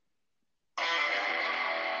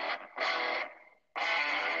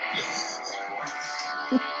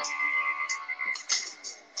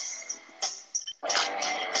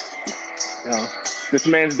This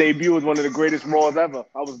man's debut was one of the greatest Raws ever.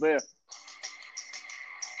 I was there.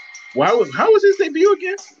 How was his debut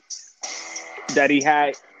again? That he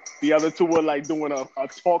had the other two were like doing a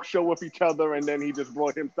talk show with each other, and then he just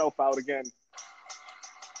brought himself out again.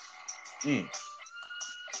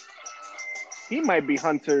 He might be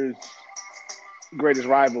Hunter's greatest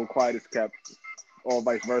rival, quiet as kept, or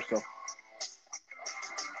vice versa.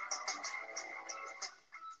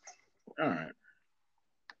 All right.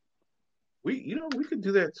 We could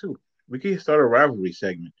do that too. We could start a rivalry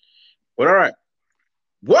segment. But all right.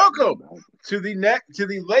 Welcome to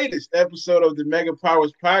the latest episode of the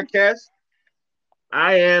MegaPowers Podcast.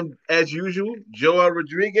 I am, as usual, Joel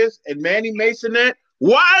Rodriguez and Manny Masonette.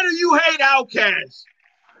 Why do you hate Outkast?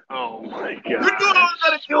 Oh my God! You knew I was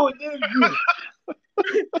gonna do it, didn't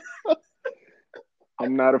you?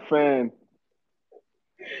 I'm not a fan.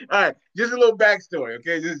 All right, just a little backstory,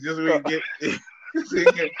 okay? Just so we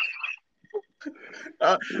can get.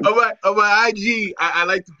 On my IG, I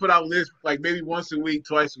like to put out lists like maybe once a week,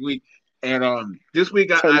 twice a week, and this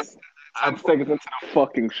week I 10 seconds into the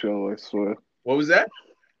fucking show, I swear. What was that?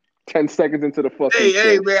 10 seconds into the fucking show.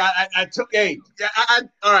 Hey, man, I took.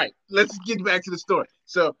 All right, let's get back to the story.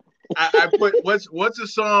 So I put what's a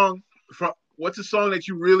song that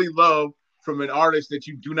you really love from an artist that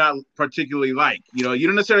you do not particularly like? You know, you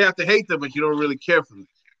don't necessarily have to hate them, but you don't really care for them.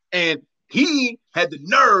 And he had the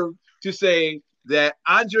nerve to say that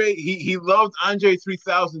he loved Andre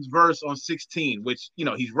 3000's verse on 16, which, you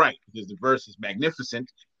know, he's right, because the verse is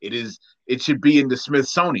magnificent. It should be in the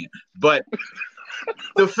Smithsonian. But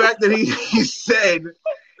the fact that he said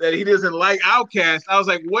that he doesn't like Outkast, I was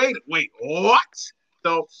like, wait, what?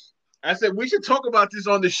 So I said, we should talk about this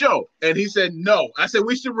on the show. And he said, no. I said,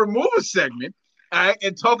 we should remove a segment, all right,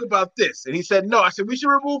 and talk about this. And he said, no. I said, we should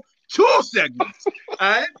remove 2 segments, all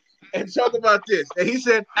right, and talk about this. And he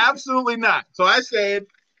said, absolutely not. So I said,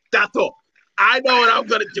 Dato, I know what I'm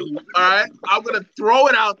going to do, all right? I'm going to throw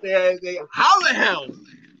it out there and say, how the hell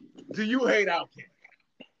do you hate Outkast?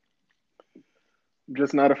 I'm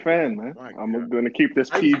just not a fan, man. I'm going to keep this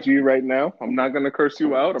PG right now. I'm not going to curse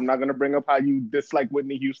you out. I'm not going to bring up how you dislike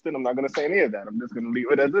Whitney Houston. I'm not going to say any of that. I'm just going to leave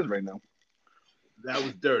it as is right now. That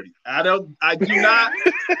was dirty. I do not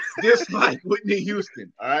dislike Whitney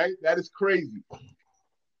Houston, all right? That is crazy.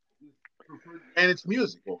 And it's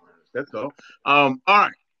music. That's all. All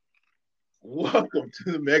right. Welcome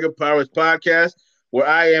to the MegaPowers Podcast, where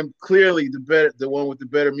I am clearly the one with the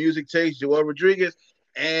better music taste, Joel Rodriguez,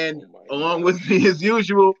 and along with me as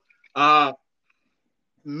usual,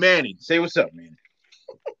 Manny. Say what's up, man.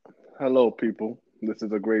 Hello, people. This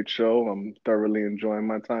is a great show. I'm thoroughly enjoying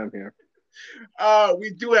my time here.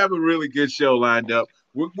 We do have a really good show lined up.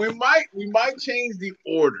 We might change the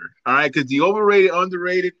order, all right? Because the overrated,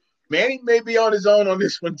 underrated, Manny may be on his own on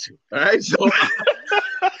this one too. All right, so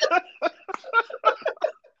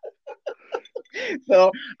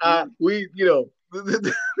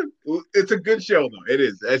it's a good show though. It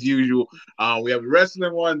is, as usual. We have the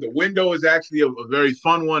wrestling one. The window is actually a very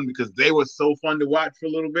fun one because they were so fun to watch for a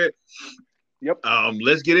little bit. Yep.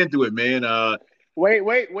 Let's get into it, man. Wait.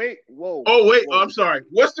 Whoa. Oh, wait. Whoa. Oh, I'm sorry.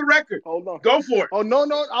 What's the record? Hold on. Go for it. Oh, no.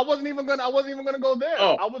 I wasn't even gonna go there.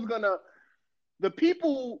 Oh. I was gonna.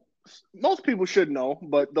 Most people should know,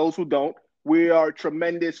 but those who don't, we are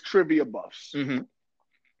tremendous trivia buffs. Mm-hmm.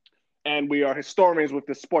 And we are historians with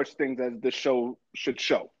the sports things as the show should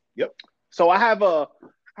show. Yep. So I have a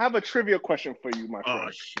trivia question for you, my friend.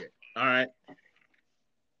 Oh shit. All right.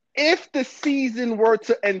 If the season were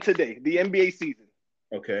to end today, the NBA season.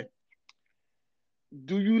 Okay.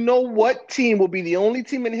 Do you know what team will be the only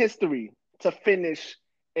team in history to finish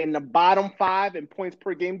in the bottom 5 in points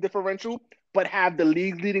per game differential, but have the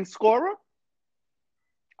league's leading scorer?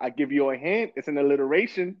 I give you a hint. It's an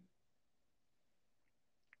alliteration.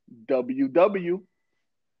 WW.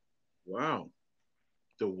 Wow.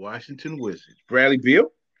 The Washington Wizards. Bradley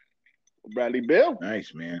Beal? Bradley Beal.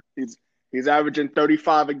 Nice, man. He's averaging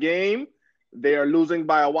 35 a game. They are losing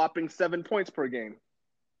by a whopping 7 points per game.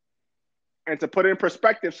 And to put it in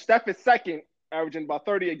perspective, Steph is second, averaging about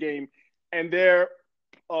 30 a game, and their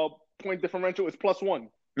point differential is +1.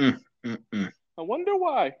 I wonder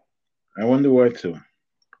why. I wonder why, too.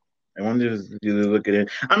 I wonder if you look at it.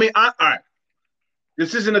 I mean, all right.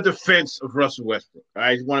 This isn't a defense of Russell Westbrook.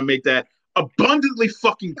 I just want to make that abundantly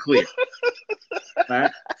fucking clear. Right?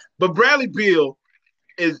 But Bradley Beal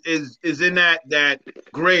is in that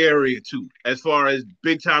gray area too, as far as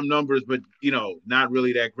big time numbers, but not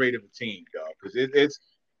really that great of a team, dog. Because it's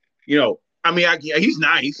I mean, he's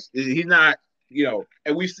nice. He's not,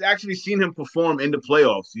 and we've actually seen him perform in the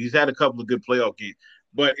playoffs. He's had a couple of good playoff games,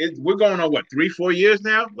 But we're going on what 3-4 years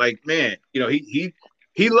now. Like, man,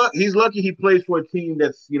 he's lucky he plays for a team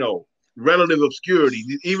that's relative obscurity,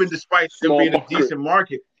 even despite them being a decent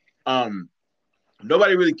market.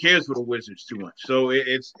 Nobody really cares for the Wizards too much. So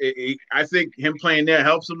I think him playing there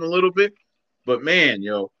helps him a little bit. But man,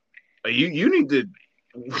 you need to.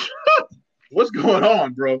 What's going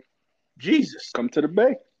on, bro? Jesus, come to the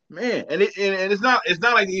Bay, man. And it's not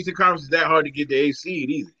like the Eastern Conference is that hard to get the AC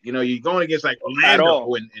either. You're going against like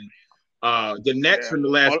Orlando and the Nets from the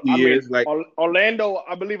last few years. Like Orlando,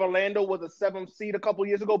 I believe Orlando was a 7th seed a couple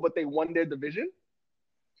years ago, but they won their division.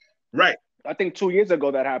 Right. I think 2 years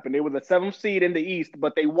ago that happened. They were the 7th seed in the East,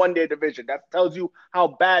 but they won their division. That tells you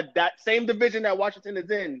how bad that same division that Washington is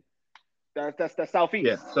in. That's the Southeast.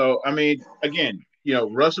 Yeah. So I mean, again,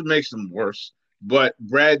 Russell makes them worse, but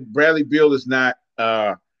Bradley Beal is not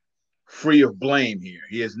free of blame here.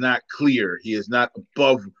 He is not clear. He is not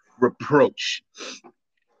above reproach.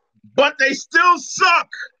 But they still suck.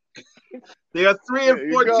 They are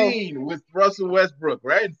 3-14 with Russell Westbrook,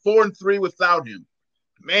 right? And 4-3 without him.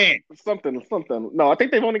 Man, something. No, I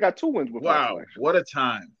think they've only got 2 wins with wow, Russell, what a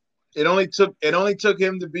time. It only took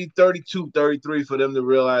him to be 32-33 for them to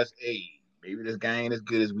realize, hey, maybe this guy ain't as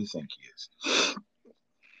good as we think he is.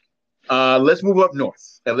 Let's move up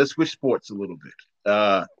north and let's switch sports a little bit.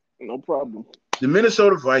 No problem. The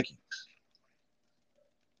Minnesota Vikings.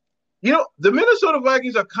 The Minnesota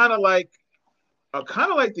Vikings are kind of like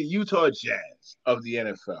the Utah Jazz of the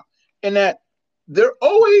NFL in that they're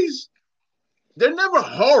never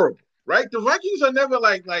horrible, right? The Vikings are never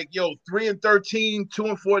like 3-13,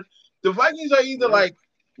 2-4. The Vikings are either like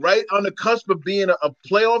right on the cusp of being a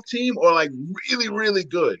playoff team or like really, really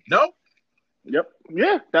good. No? Yep.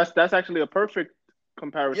 Yeah, that's actually a perfect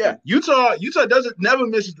comparison. Yeah, Utah never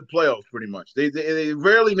misses the playoffs pretty much. They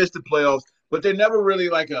rarely miss the playoffs, but they're never really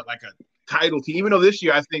like a title team. Even though this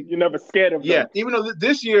year I think you're never scared of them. Yeah, even though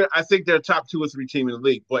this year I think they're a top 2 or 3 team in the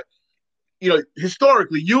league, but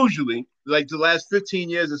historically, usually, like the last 15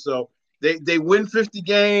 years or so, they win 50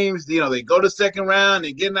 games. They go to second round,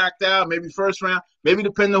 they get knocked out, maybe first round, maybe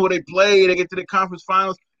depending on who they play, they get to the conference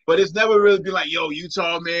finals. But it's never really been like, yo,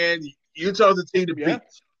 Utah, man, Utah's the team to beat.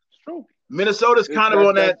 It's true. Minnesota's kind of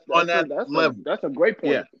on that level. That's a great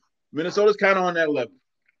point. Yeah, Minnesota's kind of on that level.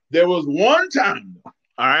 There was one time,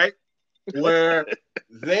 all right, where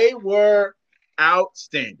they were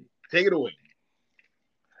outstanding. Take it away.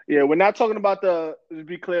 Yeah, we're not talking about to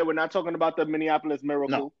be clear, we're not talking about the Minneapolis Miracle.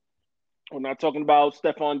 No. We're not talking about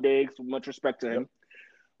Stephon Diggs, with much respect to him.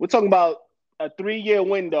 We're talking about a 3-year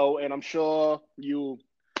window, and I'm sure you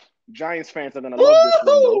Giants fans are going to love this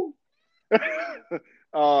window.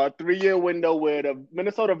 3-year window where the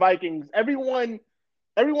Minnesota Vikings, everyone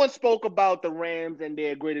spoke about the Rams and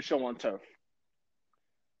their greatest show on turf.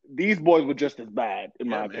 These boys were just as bad, in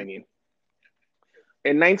my opinion.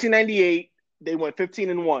 In 1998, they went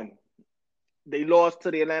 15-1. They lost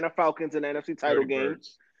to the Atlanta Falcons in the NFC title game.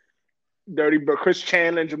 Dirty Bird, Chris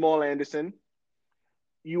Chandler and Jamal Anderson.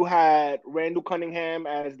 You had Randall Cunningham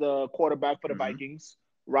as the quarterback for the Vikings.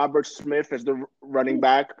 Robert Smith as the running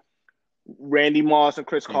back. Randy Moss and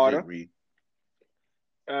Chris Carter.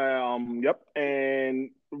 Yep.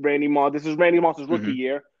 And Randy Moss. This is Randy Moss's rookie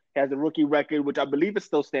year. He has a rookie record, which I believe is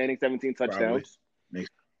still standing, 17 touchdowns.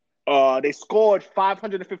 They scored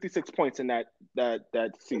 556 points in that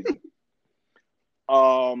season.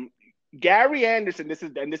 Gary Anderson, this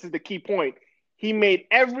is the key point. He made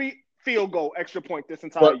every field goal extra point this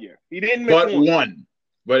entire year. He didn't miss one.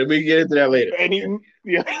 But we can get into that later. And he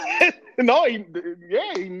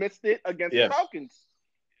missed it against the Falcons.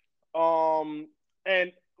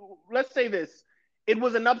 And let's say this. It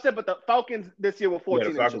was an upset, but the Falcons this year were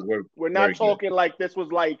 14-2. We're not talking good. Like this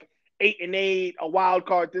was like 8-8, a wild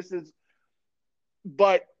card.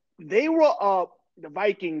 But they were up the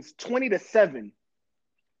Vikings 20-7,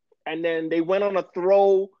 and then they went on a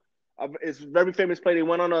throw. It's a very famous play. They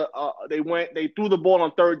went on they threw the ball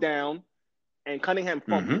on third down, and Cunningham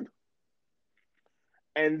fumbled.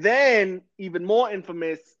 And then, even more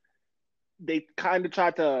infamous, they kind of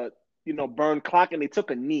tried to burn clock, and they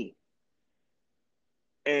took a knee.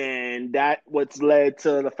 And that what's led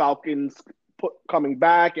to the Falcons coming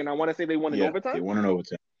back, and I want to say they won in overtime. They won in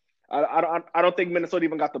overtime. I don't think Minnesota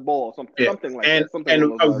even got the ball. Something like that. And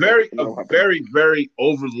a very, very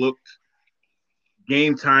overlooked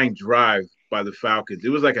game-time drive by the Falcons. It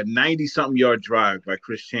was like a 90-something yard drive by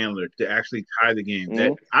Chris Chandler to actually tie the game.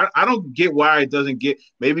 That I don't get why it doesn't get.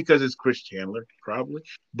 Maybe because it's Chris Chandler, probably.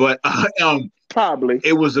 But probably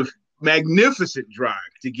it was a magnificent drive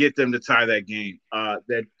to get them to tie that game.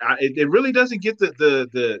 It really doesn't get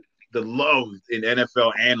the the love in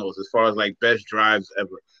NFL annals as far as like best drives ever.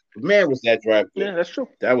 But man, was that drive good. Yeah, that's true.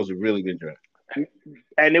 That was a really good drive.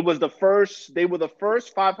 And it was the first. They were the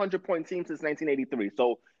first 500-point team since 1983.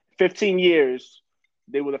 So 15 years,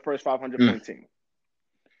 they were the first 500-point team.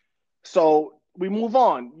 So we move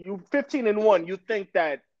on. You 15-1. You think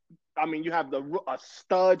that? I mean, you have a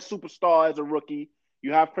stud superstar as a rookie.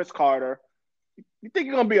 You have Chris Carter. You think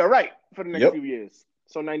you're gonna be all right for the next few years.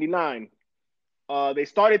 So 99. They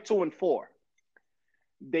started 2-4.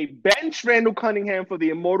 They benched Randall Cunningham for the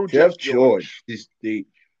immortal Jeff George.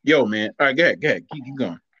 Yo, man. All right, go ahead. Keep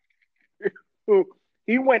going.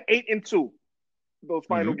 He went 8-2 those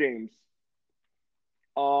final games.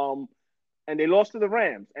 And they lost to the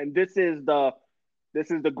Rams. And this is the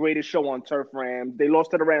greatest show on turf. Rams. They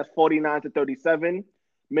lost to the Rams 49-37.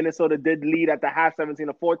 Minnesota did lead at the half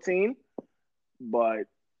 17-14, but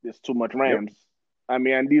there's too much Rams. I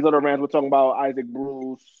mean, these are the Rams we're talking about: Isaac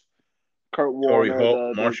Bruce, Kurt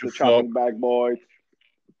Warner, the chopping back boy,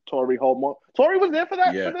 Torrey Holt. Torrey was there for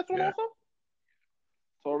that for this one also.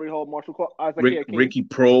 Torrey Holt, Marshall Clark, Isaac Ricky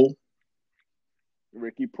Prohl.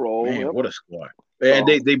 Man, what a squad! And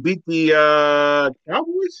they beat the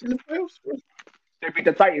Cowboys in the playoffs. They beat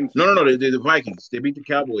the Titans. No. The Vikings. They beat the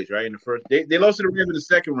Cowboys right in the first. They lost to the Rams in the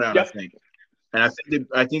second round, I think. And I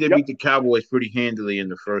think they beat the Cowboys pretty handily in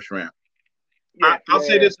the first round. I'll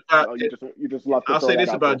say this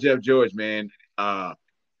about Jeff George, man.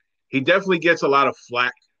 He definitely gets a lot of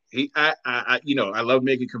flack. I love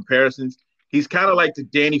making comparisons. He's kind of like the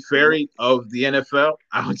Danny Ferry of the NFL,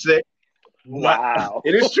 I would say. Wow.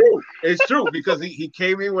 It is true. It's true because he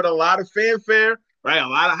came in with a lot of fanfare, right? A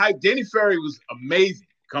lot of hype. Danny Ferry was amazing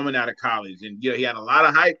coming out of college, and he had a lot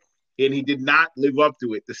of hype, and he did not live up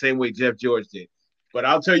to it the same way Jeff George did. But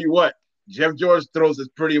I'll tell you what, Jeff George throws as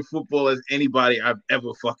pretty a football as anybody I've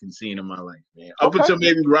ever fucking seen in my life, man. Up until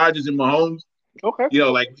maybe Rodgers and Mahomes. Okay.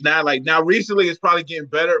 Now recently it's probably getting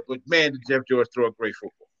better, but man, did Jeff George throw a great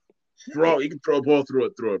football. He can throw a ball through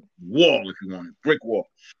a wall if you want it, brick wall.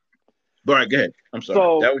 But all right, go ahead. I'm sorry.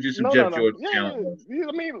 So, that was just some Jeff George talent.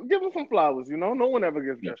 I mean, give him some flowers, No one ever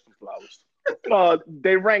gives Jeff some flowers.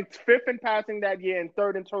 They ranked 5th in passing that year and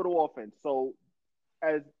 3rd in total offense. So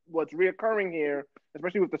as what's reoccurring here,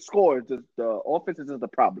 especially with the scores, the offense is the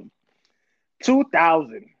problem.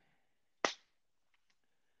 2000.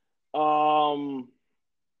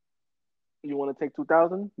 You want to take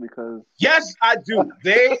 2000? Because yes, I do.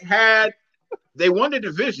 They won the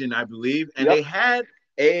division, I believe, and they had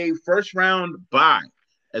a first round bye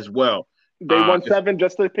as well. They won 7.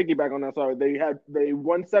 Just to piggyback on that, sorry, they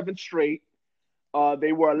won 7 straight.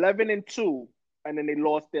 They were 11-2, and then they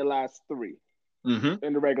lost their last 3 in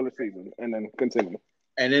the regular season, and then continue.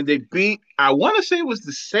 And then they beat. I want to say it was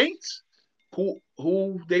the Saints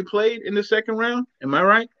who they played in the second round. Am I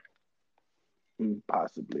right?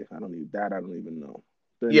 Possibly. I don't even know.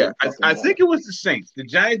 Yeah, I think it was the Saints. The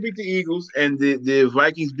Giants beat the Eagles, and the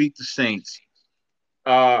Vikings beat the Saints.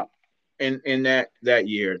 In that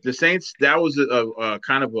year, the Saints, that was a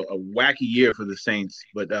kind of a wacky year for the Saints,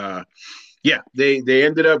 but they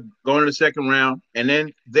ended up going to the second round, and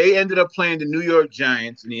then they ended up playing the New York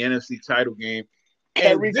Giants in the NFC title game.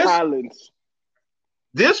 Kerry Collins.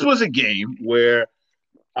 This was a game where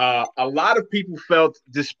a lot of people felt,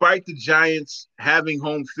 despite the Giants having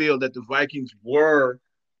home field, that the Vikings were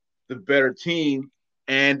the better team.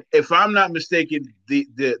 And if I'm not mistaken,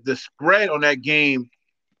 the spread on that game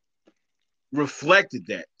reflected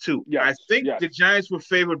that too. Yes, I think the Giants were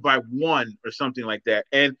favored by 1 or something like that.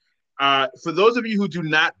 And for those of you who do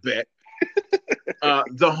not bet,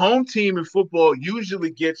 the home team in football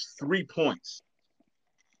usually gets 3 points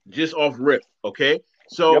just off rip. Okay,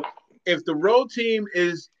 so if the road team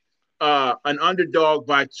is an underdog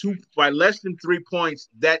by less than 3 points,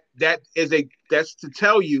 that's to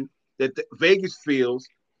tell you that Vegas feels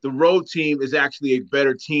the road team is actually a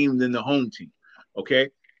better team than the home team. Okay.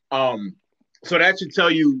 So that should tell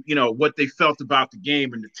you, what they felt about the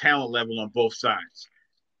game and the talent level on both sides.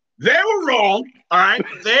 They were wrong. All right.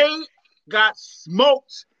 They got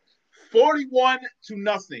smoked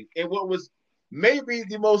 41-0 in what was maybe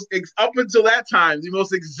the most, up until that time, the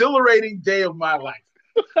most exhilarating day of my life.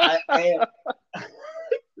 That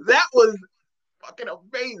was fucking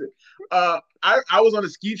amazing. I was on a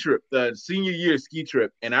ski trip, the senior year ski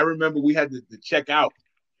trip, and I remember we had to check out.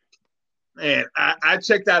 And I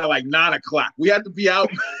checked out at like 9:00. We had to be out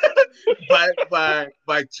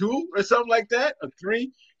by 2 or something like that, or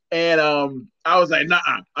 3. And I was like, nah,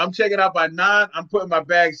 I'm checking out by 9. I'm putting my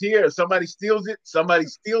bags here. If somebody steals it,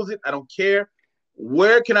 I don't care.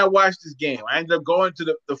 Where can I watch this game? I ended up going to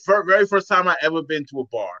the very first time I ever been to a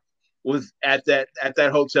bar. was at that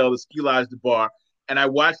hotel, the Ski Lodge, the bar, and I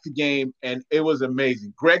watched the game, and it was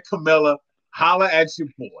amazing. Greg Camella, holla at your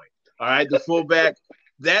boy. All right, the fullback.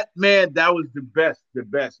 That man, that was the best.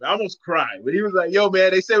 I almost cried. But he was like, yo,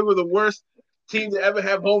 man, they said we were the worst team to ever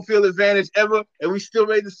have home field advantage ever, and we still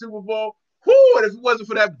made the Super Bowl. Whoo, and if it wasn't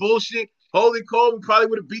for that bullshit, holy cold, we probably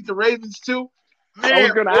would have beat the Ravens too. Man, I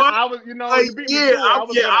was gonna, like, you beat me too. I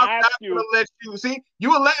was gonna ask you. Gonna let you see.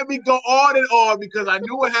 You were letting me go on and on because I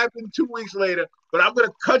knew what happened 2 weeks later, but I'm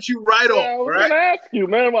gonna cut you right off. I was gonna ask you,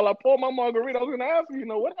 man, while I pour my margarita, I was gonna ask you,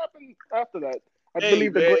 what happened after that? I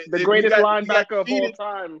believe the greatest linebacker of all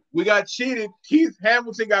time. We got cheated. Keith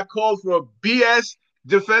Hamilton got called for a BS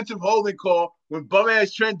defensive holding call when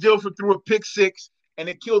bum-ass Trent Dilfer threw a pick six, and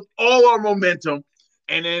it killed all our momentum.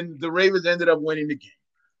 And then the Ravens ended up winning the game.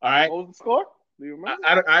 All right. What was the score? Do you remember?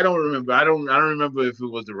 I don't remember. I don't remember if it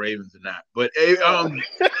was the Ravens or not. But it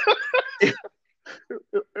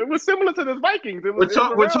was similar to the Vikings. We're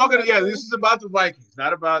talking. Yeah, this is about the Vikings,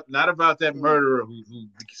 not about that murderer who's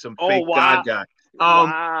some fake God guy.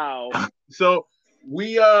 Wow. So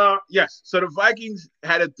we yes. So the Vikings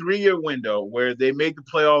had a 3-year window where they made the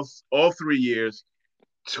playoffs all 3 years.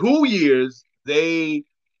 2 years they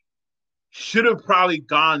should have probably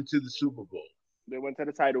gone to the Super Bowl. They went to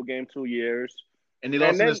the title game 2 years, and they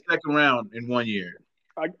lost in the second round in 1 year.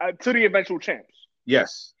 To the eventual champs.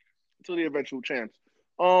 Yes. To the eventual champs.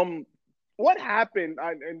 What happened?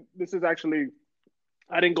 And this is actually,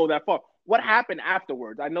 I didn't go that far. What happened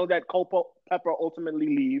afterwards? I know that Culpepper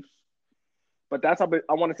ultimately leaves, but that's I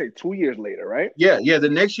want to say 2 years later, right? Yeah. The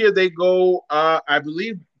next year they go. I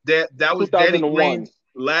believe that was Danny Green's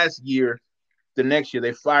last year. The next year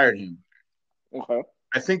they fired him. Okay.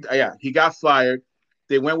 I think he got fired.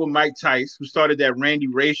 They went with Mike Tice, who started that Randy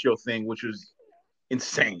ratio thing, which was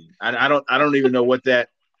insane. I don't even know what that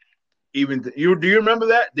even. Do you remember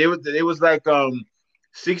that? It was like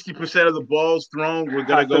 60% of the balls thrown were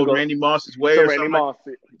gonna go Randy Moss's way or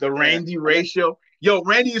something. The Randy ratio. Yo,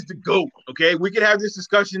 Randy is the GOAT. Okay, we could have this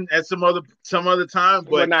discussion at some other time,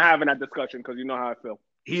 but we're not having that discussion because you know how I feel.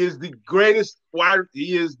 He is the greatest wide.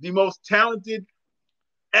 He is the most talented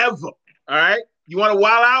ever. All right. You want to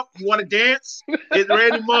wild out? You want to dance? It's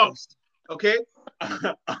Randy Moss. Okay.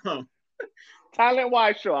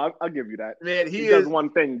 Talent-wise, sure, I'll give you that. Man, he does one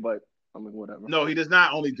thing, but I mean, whatever. No, he does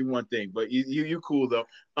not only do one thing, but you cool though.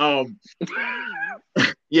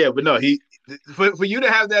 Yeah, but no, for you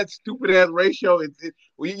to have that stupid ass ratio,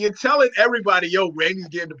 you're telling everybody, yo, Randy's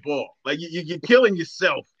getting the ball. Like you're killing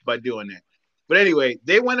yourself by doing that. But anyway,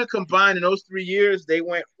 they went and combined in those 3 years. They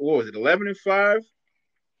went, what was it, 11-5,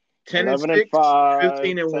 10-6,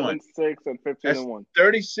 15-1, 6 and 15-1,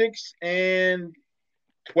 36 and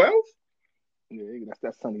 12. Yeah,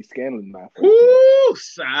 that's Sonny Scanlon math. Ooh,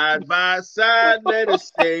 side by side, let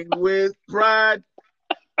us sing with pride.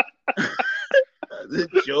 The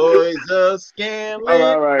joys of Scanlon.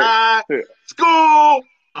 All right. School.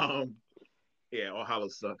 Yeah, all hollow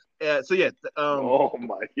sucks. So yeah. Oh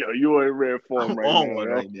my, you are in rare form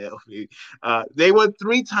right now. They won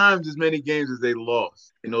 3 times as many games as they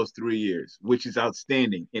lost in those 3 years, which is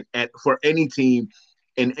outstanding for any team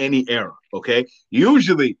in any era. Okay,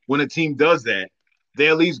 usually when a team does that, they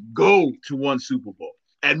at least go to one Super Bowl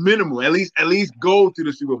at minimum. At least go to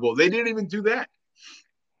the Super Bowl. They didn't even do that.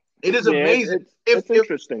 It is amazing. It's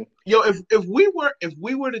interesting. If we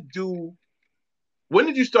were to do. When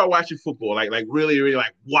did you start watching football? Like really, really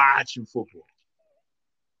like watching football?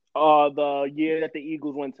 The year that the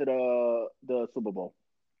Eagles went to the Super Bowl.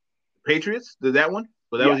 Patriots? Did that one?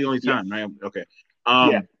 Well, that was the only time, right? Okay.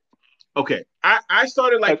 Yeah. Okay. I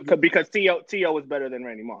started like because T.O. is better than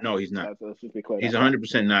Randy Moss. No, he's not. Let's just be clear. He's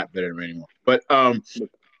 100% not better than Randy Moss. But what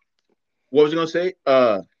was I gonna say?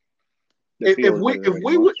 If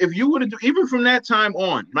you would have even from that time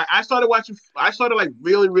on, I started like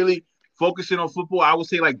really, really focusing on football. I would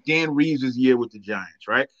say like Dan Reeves' year with the Giants,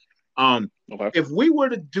 right? Okay. If we were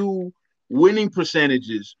to do winning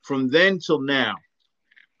percentages from then till now,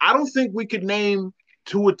 I don't think we could name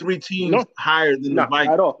 2 or 3 teams higher than the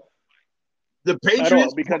Vikings at all. The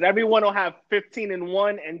Patriots, because everyone will have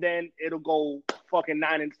 15-1, and then it'll go fucking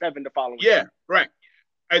 9-7 the following. Yeah, right.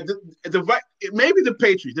 Maybe the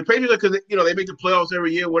Patriots. The Patriots, because they make the playoffs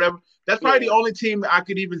every year, whatever. That's probably the only team I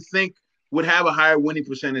could even think would have a higher winning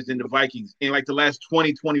percentage than the Vikings in like the last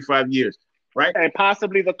 20, 25 years, right? And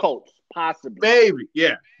possibly the Colts. Possibly. Maybe,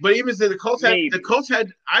 yeah. But even so, the Colts had.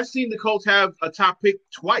 I've seen the Colts have a top pick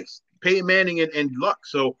twice, Peyton Manning and Luck.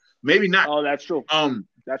 So maybe not. Oh, that's true.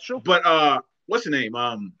 That's true. But what's the name?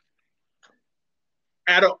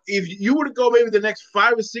 If you were to go maybe the next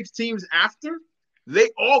 5 or 6 teams after, they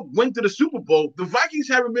all went to the Super Bowl. The Vikings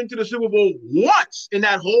haven't been to the Super Bowl once in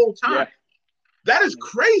that whole time. Yeah. That is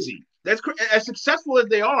crazy. That's as successful as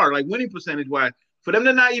they are, like winning percentage wise, for them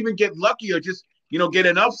to not even get lucky or just get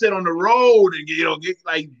an upset on the road and get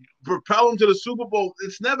like propel them to the Super Bowl.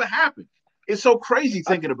 It's never happened. It's so crazy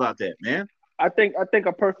thinking about that, man. I think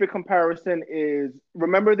a perfect comparison is,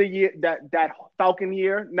 remember the year that Falcon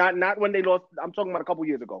year, not when they lost. I'm talking about a couple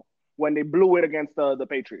years ago when they blew it against the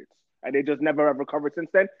Patriots, and they just never have recovered since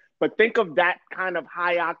then. But think of that kind of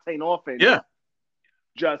high octane offense,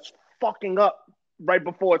 just fucking up right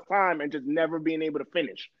before its time and just never being able to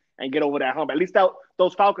finish and get over that hump. At least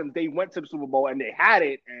those Falcons, they went to the Super Bowl and they had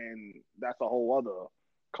it, and that's a whole other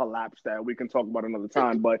collapse that we can talk about another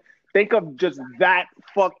time. But think of just that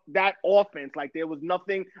offense. Like, there was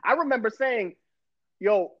nothing. I remember saying,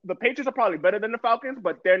 yo, the Patriots are probably better than the Falcons,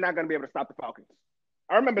 but they're not going to be able to stop the Falcons.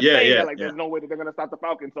 I remember saying that, there's no way that they're going to stop the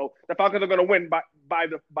Falcons. So the Falcons are going to win by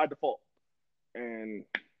default. And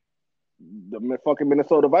the fucking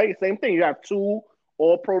Minnesota Vikings, same thing. You have 2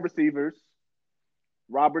 all-pro receivers.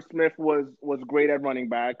 Robert Smith was great at running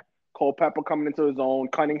back. Culpepper coming into his own.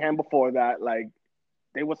 Cunningham before that. Like,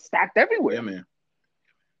 they were stacked everywhere. Yeah, man.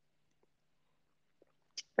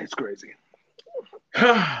 It's crazy.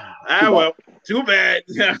 Well, too bad.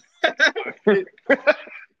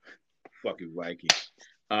 Fucking Vikings.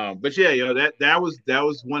 But yeah, that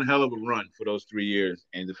was one hell of a run for those 3 years,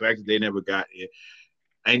 and the fact that they never got it,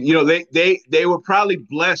 and they were probably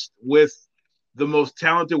blessed with the most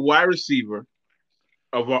talented wide receiver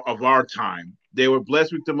of our time. They were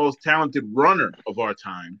blessed with the most talented runner of our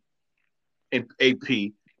time in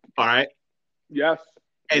AP. All right. Yes.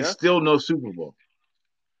 And still no Super Bowl.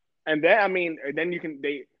 And then,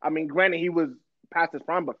 granted, he was past his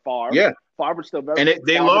prime, but Favre. Yeah. Favre was still very. And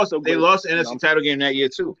they lost the NFC title game that year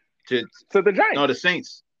too. To the Giants. No, the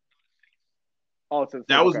Saints. Oh,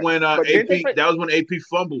 that was when AP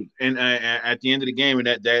fumbled and at the end of the game, and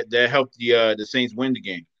that helped the Saints win the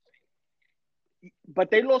game.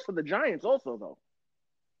 But they lost to the Giants also, though.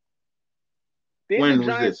 When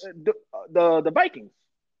was this? The Vikings.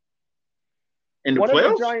 In the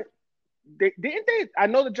playoffs? Didn't they? I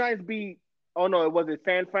know the Giants beat. Oh no, it was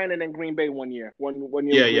San Fran and then Green Bay one year. One year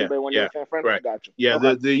Green Bay, one year San Fran. Right. Gotcha. Yeah,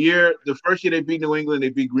 okay. the first year they beat New England, they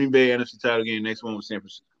beat Green Bay NFC title game. The next one was San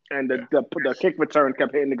Francisco. And the kick return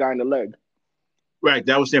kept hitting the guy in the leg. Right,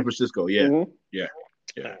 that was San Francisco. Yeah, mm-hmm. yeah.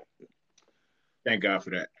 Thank God for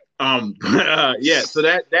that. So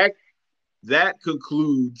that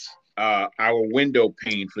concludes our window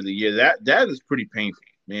pane for the year. That is pretty painful,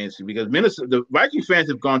 man. Because the Vikings fans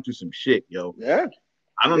have gone through some shit, yo. Yeah.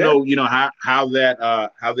 I don't know, how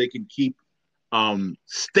they can keep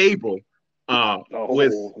stable.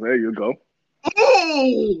 With there you go.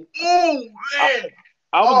 Oh man.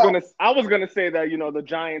 I was gonna say that the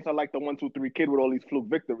Giants are like the 1-2-3 kid with all these fluke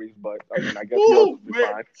victories, but I mean I guess yours will be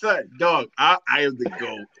fine. Son, dog, I am the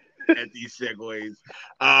GOAT at these segues.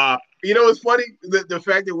 It's funny the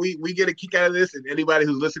fact that we get a kick out of this, and anybody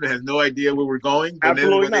who's listening has no idea where we're going. But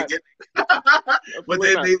Absolutely then when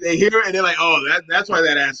they hear it and they're like, oh, that's why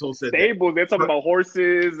that asshole said Stables. They're talking about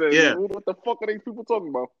horses and yeah. What the fuck are these people talking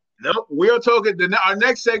about? No, we are talking. Our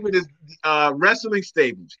next segment is wrestling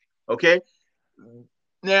stables. Okay.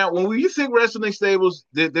 Now, when we think wrestling stables,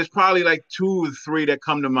 there's probably like 2 or 3 that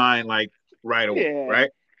come to mind, like right away,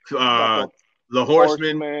 right? The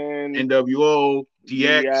Horsemen, NWO,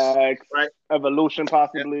 DX, right? Evolution,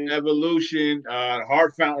 possibly. Evolution,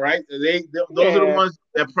 Hard Fountain, right? Those are the ones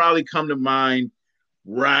that probably come to mind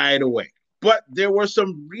right away. But there were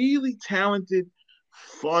some really talented,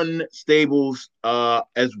 fun stables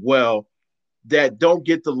as well that don't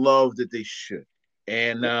get the love that they should.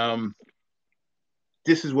 And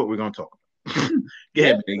this is what we're going to talk about.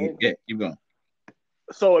 Yeah, keep going.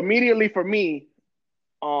 So immediately for me,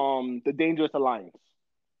 the Dangerous Alliance.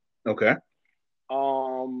 Okay.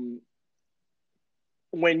 When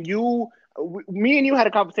me and you had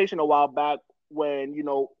a conversation a while back when,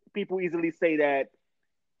 people easily say that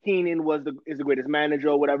Heenan is the greatest manager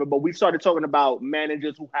or whatever, but we started talking about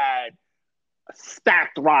managers who had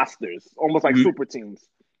stacked rosters, almost like super teams.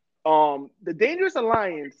 The Dangerous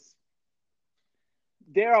Alliance,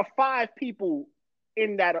 there are 5 people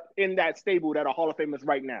in that stable that are Hall of Famers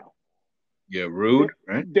right now. Yeah, Rude,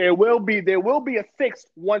 right? There will be a 6th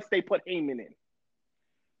once they put Heyman in.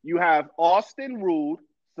 You have Austin, Rude,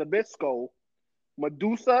 Sabisco,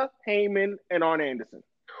 Medusa, Heyman, and Arn Anderson.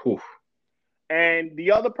 Oof. And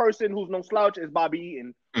the other person who's no slouch is Bobby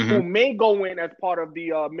Eaton, who may go in as part of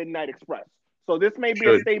the Midnight Express. So this may be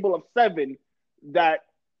a stable of 7 that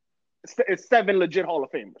is 7 legit Hall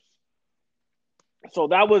of Famers. So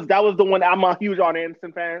that was the one. I'm a huge Arn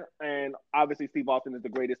Anderson fan, and obviously Steve Austin is the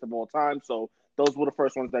greatest of all time. So those were the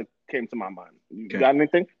first ones that came to my mind. You Okay. got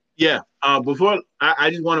anything? Yeah. Before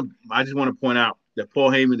I just want to point out that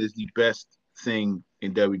Paul Heyman is the best thing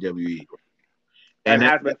in WWE, And and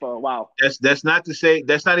has been for a while. that's not to say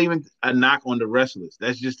that's not even a knock on the wrestlers.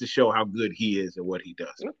 That's just to show how good he is and what he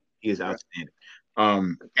does. Yeah. He is Yeah. outstanding.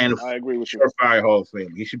 And I agree with you. surefire Hall of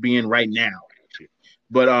Fame. He should be in right now.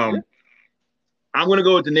 But Yeah. I'm gonna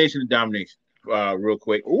go with the Nation of Domination, real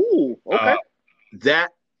quick. Ooh, okay.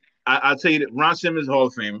 That I'll tell you that Ron Simmons is a Hall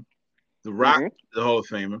of Famer. The Rock is a Hall of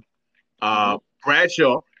Famer.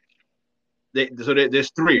 Bradshaw.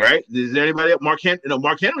 There's three, right? Is there anybody else? Mark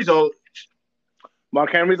Henry's all.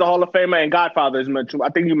 Mark Henry's a Hall of Famer, and Godfather is meant to. I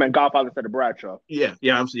think you meant Godfather instead of Bradshaw.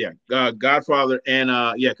 Godfather and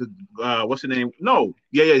because what's the name? No,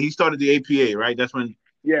 he started the APA, right? That's when.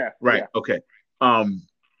 Yeah. Right. Yeah. Okay.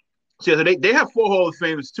 So they have 4 Hall of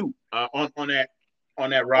Famers too on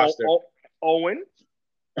that roster. Owen.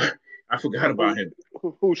 I forgot about him.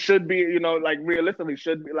 Who should be, like realistically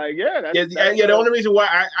should be like, The only reason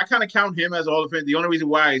why I kind of count him as a Hall of Fame, the only reason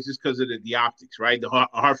why is just because of the optics, right? The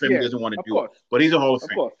Hart family doesn't want to do it, but he's a Hall of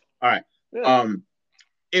Fame. All right. Yeah.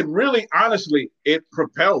 It really, honestly, it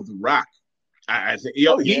propelled The Rock.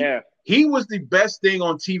 He was the best thing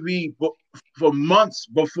on TV for months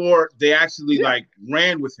before they actually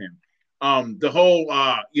ran with him. The whole,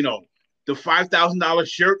 the $5,000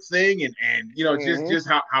 shirt thing and just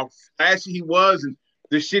how flashy he was and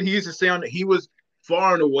the shit he used to say on it. He was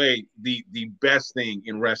far and away the best thing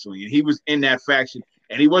in wrestling, and he was in that faction,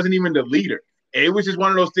 and he wasn't even the leader. And it was just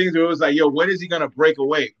one of those things where it was like, yo, when is he gonna break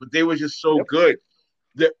away? But they were just so good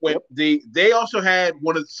that when they also had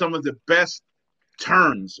some of the best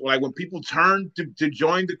turns, like when people turned to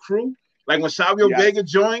join the crew. Like when Savio Vega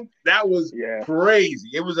joined, that was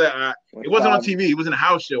crazy. It was it wasn't on TV. It was in a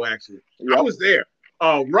house show actually. Yep. I was there.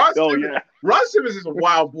 Ron Simmons is a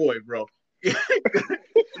wild boy, bro.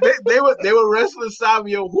 they were wrestling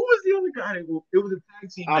Savio. Who was the other guy? It was a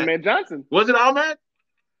tag team. Ahmed Johnson. Was it Ahmed?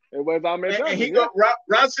 It was Ahmed Johnson. And he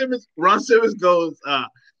Ron Simmons goes.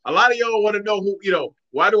 A lot of y'all want to know who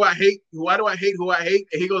why do I hate who I hate?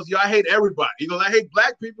 And he goes, I hate everybody. He goes, I hate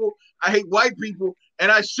black people, I hate white people,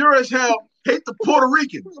 and I sure as hell hate the Puerto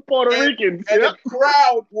Ricans. And the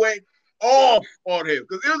crowd went off on him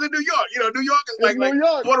because it was in New York. New York is like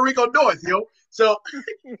Puerto Rico North, So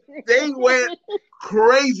they went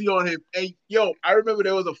crazy on him. And I remember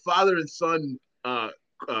there was a father and son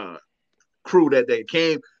crew that they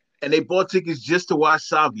came and they bought tickets just to watch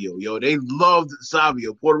Savio. They loved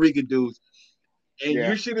Savio, Puerto Rican dudes. And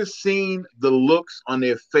you should have seen the looks on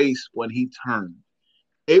their face when he turned.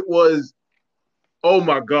 It was, oh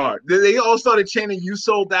my God. They all started chanting, "You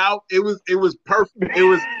sold out." It was perfect. It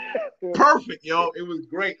was perfect, It was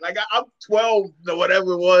great. Like I'm 12 or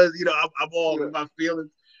whatever it was, I'm all in my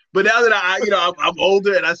feelings. But now that I'm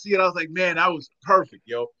older and I see it, I was like, man, that was perfect,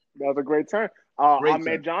 That was a great turn.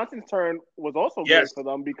 Ahmed Johnson's turn was also great for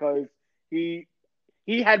them because he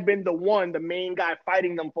had been the main guy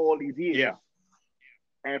fighting them for all these years. Yeah.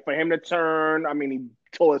 And for him to turn, I mean, he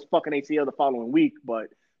tore his fucking ACL the following week, but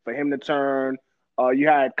for him to turn, you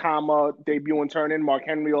had Kama debut and turn in. Mark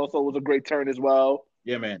Henry also was a great turn as well.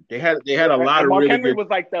 Yeah, man. They had a lot of Mark really Henry good...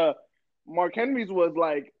 was Mark Henry's was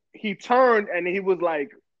like, he turned and he was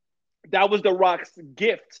like, that was The Rock's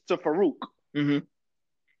gift to Farouk. Mm-hmm.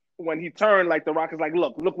 When he turned, like The Rock is like,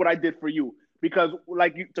 look what I did for you. Because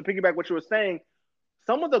to piggyback what you were saying,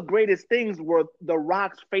 some of the greatest things were The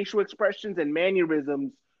Rock's facial expressions and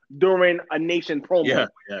mannerisms during a Nation promo.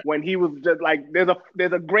 Yeah. When he was just like, there's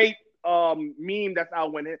a great meme that's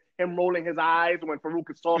out when him rolling his eyes when Farouk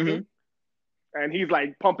is talking, and he's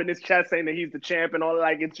like pumping his chest saying that he's the champ and all.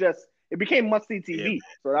 Like it became must see TV.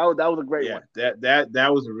 So that was a great one. That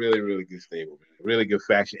was a really, really good stable, man. Really good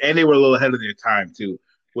faction, and they were a little ahead of their time too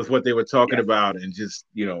with what they were talking about, and just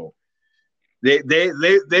They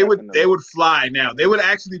would fly now. They would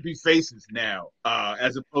actually be faces now,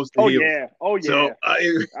 as opposed to heels. Oh yeah. So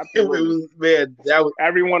it was, man. That was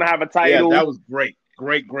everyone have a title. Yeah, that was great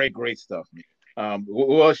stuff, man.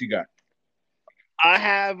 Who else you got? I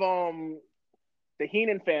have the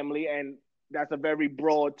Heenan family, and that's a very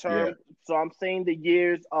broad term. Yeah. So I'm saying the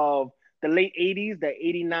years of the late '80s, the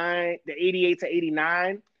 '88 to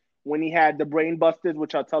 '89. When he had the Brain Busters,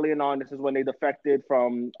 which are Tully and on, this is when they defected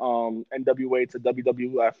from NWA to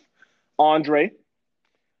WWF. Andre,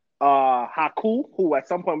 Haku, who at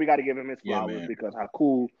some point we got to give him his flowers because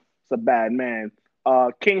Haku's a bad man.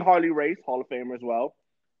 King Harley Race, Hall of Famer as well.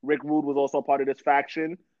 Rick Rude was also part of this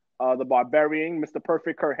faction. The Barbarian, Mr.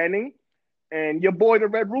 Perfect Kurt Hennig, and your boy the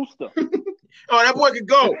Red Rooster. Oh, that boy can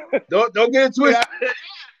go. Don't get it twisted.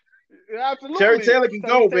 Yeah, absolutely. Terry Taylor can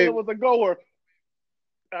go, baby. Taylor was a goer.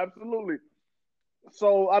 Absolutely.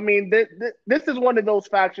 So I mean, this is one of those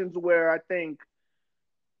factions where I think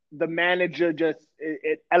the manager just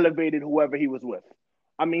it elevated whoever he was with.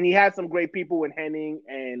 I mean, he had some great people in Henning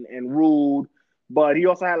and Rude, but he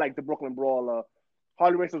also had like the Brooklyn Brawler.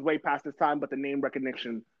 Harley Race was way past his time, but the name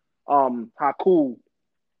recognition, Haku,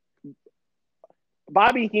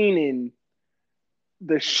 Bobby Heenan,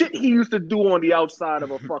 the shit he used to do on the outside of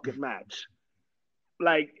a fucking match.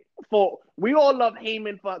 Like, we all love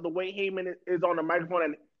Heyman for the way Heyman is on the microphone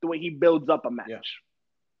and the way he builds up a match. Yeah.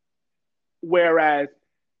 Whereas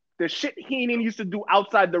the shit Heenan used to do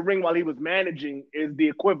outside the ring while he was managing is the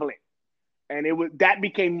equivalent. And that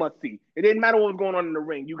became must-see. It didn't matter what was going on in the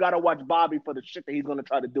ring. You got to watch Bobby for the shit that he's going to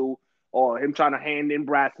try to do, or him trying to hand in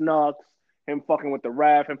brass knucks, him fucking with the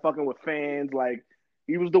ref, him fucking with fans. Like,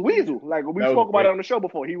 he was the Weasel. Like, we spoke about it on the show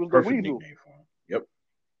before. He was perfect the Weasel. Nickname for him.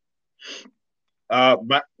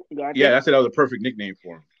 Yep. Yeah, I said that was a perfect nickname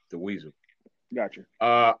for him, the Weasel. Gotcha.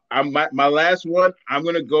 My last one, I'm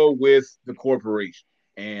going to go with the Corporation.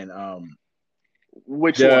 And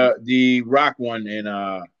which one? The Rock one and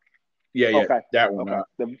okay. That one. Okay.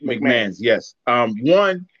 The McMahon's, yes.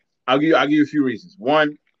 One, I'll give you a few reasons.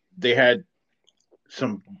 One, they had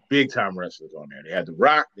some big time wrestlers on there. They had The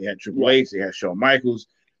Rock, they had Triple H, they had Shawn Michaels,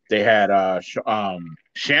 they had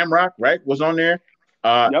Shamrock, right? Was on there.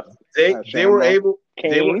 Yep. They were able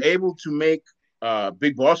to make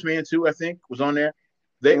Big Boss Man too, I think, was on there.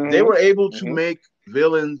 They were able to make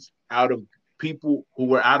villains out of people who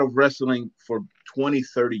were out of wrestling for 20,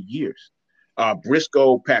 30 years.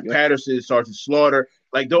 Briscoe, Pat Patterson, Sergeant Slaughter,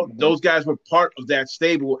 like those guys were part of that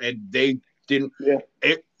stable, and they didn't. Yeah.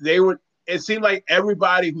 It seemed like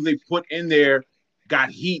everybody who they put in there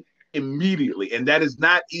got heat immediately, and that is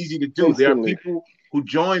not easy to do. There are people who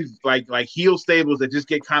join like heel stables that just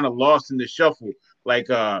get kind of lost in the shuffle. Like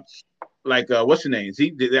what's his name?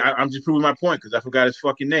 I'm just proving my point because I forgot his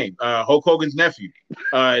fucking name. Hulk Hogan's nephew,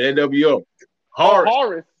 NWO.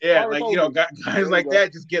 Horace. Yeah, Horace Hogan. Guys like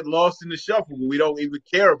that just get lost in the shuffle. We don't even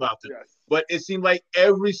care about them. Yes. But it seemed like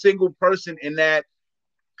every single person in that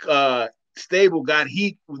stable got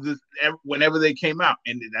heat whenever they came out,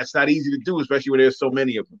 and that's not easy to do, especially when there's so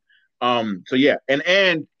many of them. So yeah, and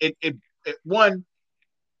it one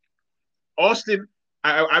Austin.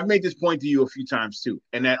 I've made this point to you a few times too,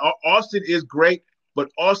 and that Austin is great, but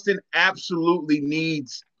Austin absolutely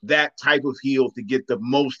needs that type of heel to get the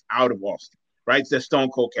most out of Austin. Right, it's that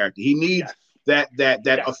Stone Cold character. He needs that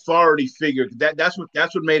authority figure. That's what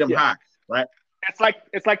made him hot. Right. It's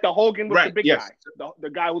like the Hogan with the big guy,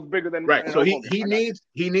 the guy who's bigger than So he needs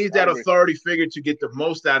that authority figure to get the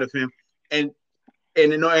most out of him. And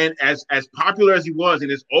as popular as he was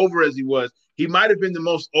and as over as he was, he might have been the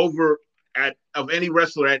most over of any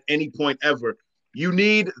wrestler at any point ever. You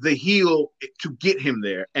need the heel to get him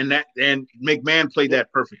there, and McMahon played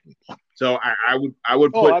that perfectly. So I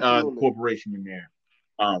would put the Corporation in there.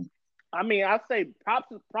 I mean, I'd say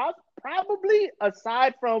probably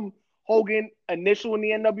aside from Hogan initial in the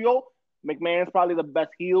NWO, McMahon's probably the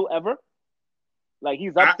best heel ever. Like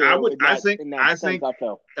he's up there. I think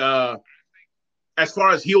as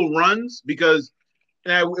far as heel runs, because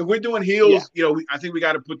now if we're doing heels, I think we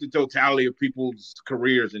got to put the totality of people's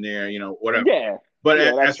careers in there, whatever. Yeah. But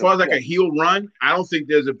as far as like a heel run, I don't think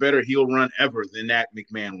there's a better heel run ever than that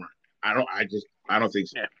McMahon run. I don't think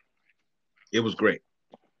so. Yeah. It was great.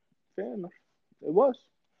 Fair enough. It was.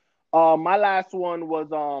 My last one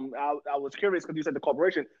was I was curious because you said the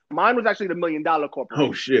Corporation. Mine was actually the $1 Million Corporation.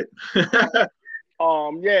 Oh shit.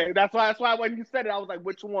 Yeah, that's why when you said it, I was like,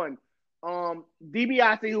 which one?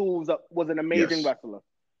 DiBiase, who was an amazing wrestler,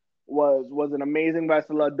 was an amazing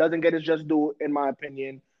wrestler. Doesn't get his just due, in my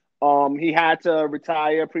opinion. He had to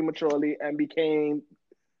retire prematurely and became.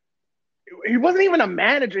 He wasn't even a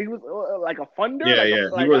manager. He was like a funder.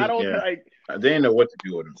 They didn't know what to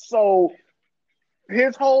do with him. So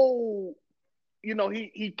his whole,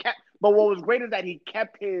 he kept. But what was great is that he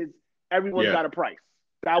kept his. Everyone's got a price.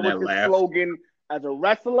 That was his slogan as a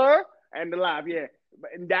wrestler and the laugh. Yeah,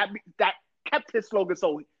 and that kept his slogan.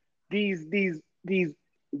 So these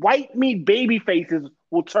white meat baby faces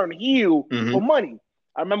will turn heel for money.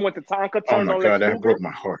 I remember when Tatanka turned on Lex Luger. That broke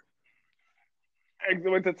my heart. And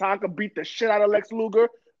when Tatanka beat the shit out of Lex Luger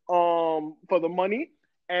for the money.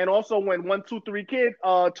 And also when 1, 2, 3 Kid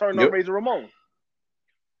turned on Razor Ramon.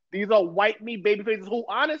 These are white meat baby faces who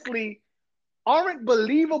honestly aren't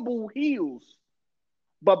believable heels.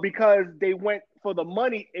 But because they went for the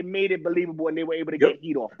money, it made it believable and they were able to get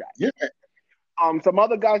heat off that. Yeah. Some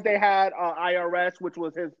other guys they had IRS, which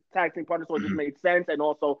was his tag team partner, so it just made sense. And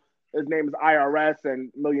also his name is IRS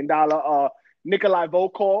and $1 Million. Nikolai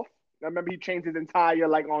Volkov. I remember he changed his entire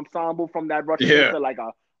like ensemble from that Russian to like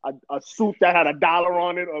a suit that had $1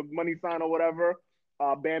 on it, a money sign or whatever.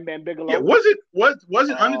 Bam Bam Bigelow. Yeah,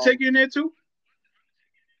 wasn't Undertaker in there too?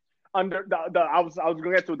 Under I was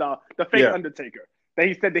gonna get to the fake Undertaker. That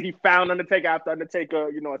he said that he found Undertaker after Undertaker,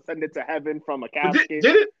 ascended to heaven from a casket.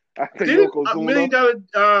 Did $1 Million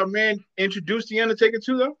Man introduce the Undertaker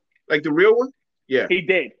too though? Like the real one? Yeah. He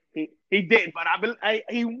did. He did, but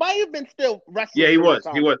he might have been still wrestling. Yeah, he was.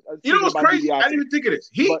 He was. You know what's crazy? I didn't even think of this.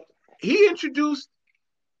 He introduced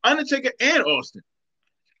Undertaker and Austin.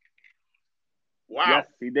 Wow. Yes,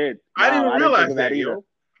 he did. I didn't realize that, yo.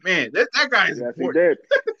 Man, that guy is important. He did.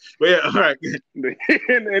 But yeah, all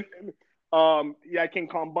right. King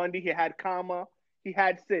Kong Bundy. He had Kama. He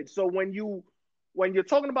had Sid. So when you're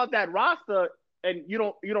talking about that roster and you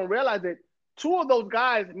don't realize it, two of those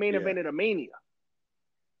guys main evented a Mania.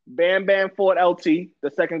 Bam Bam fought LT, the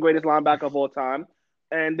second greatest linebacker of all time,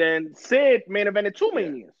 and then Sid main evented two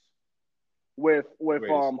Manias with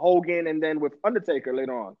Hogan and then with Undertaker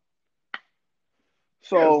later on.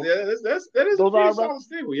 So that is a pretty solid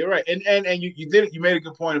stable. You're right, and you made a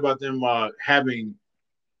good point about them having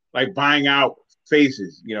like buying out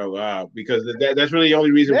faces, because that's really the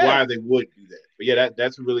only reason why they would do that. But yeah,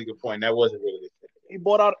 that's a really good point. That wasn't really good.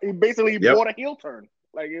 He basically bought a heel turn.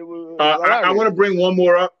 Like it was. I want to bring one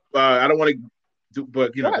more up. I don't want to do,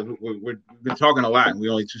 but we've been talking a lot, and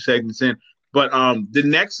we're only 2 segments in. But the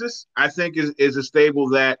Nexus, I think, is a stable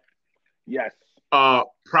that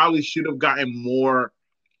probably should have gotten more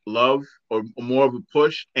love or more of a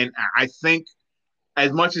push. And I think,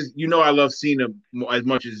 as much as I love Cena as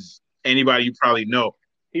much as anybody you probably know,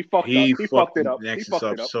 he fucked it up. Nexus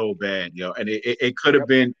up so bad, yo. And it could have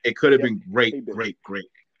been great.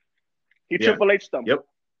 He Triple H them. Yep.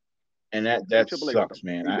 And that sucks,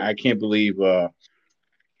 man. I can't believe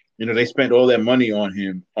they spent all that money on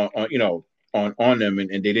him, on them, and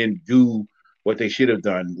they didn't do what they should have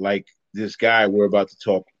done. Like this guy we're about to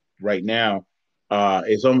talk right now,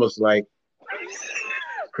 it's almost like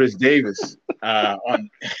Chris Davis.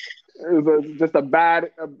 It was just a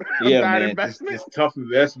bad investment. Just tough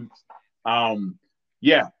investments.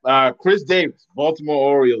 Chris Davis, Baltimore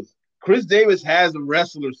Orioles. Chris Davis has a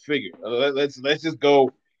wrestler's figure. Let's just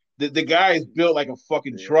go. The guy is built like a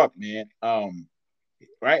fucking truck, man.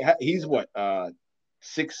 Right? He's what? 6'3"?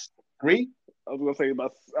 I was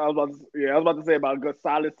about to say about a good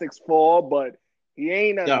solid 6'4", but he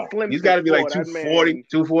ain't a slim. He's got to be like 240,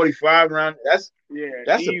 245 around. That's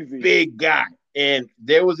easy. A big guy. And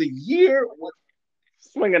there was a year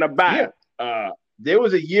swinging a bat. Yeah, there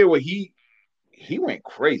was a year where he went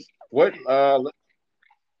crazy. What?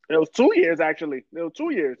 It was 2 years actually. It was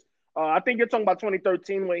 2 years. I think you're talking about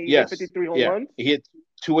 2013 when he hit 53 home runs. He hit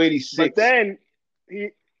 286. But then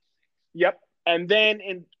and then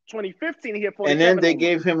in 2015 he hit 47. And then they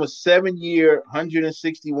gave him a 7-year,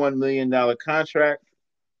 $161 million contract.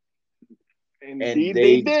 Indeed,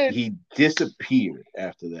 they did. He disappeared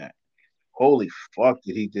after that. Holy fuck,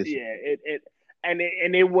 did he disappear? Yeah,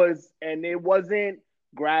 it wasn't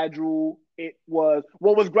gradual. It was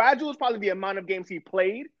what was gradual is probably the amount of games he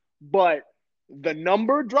played, but the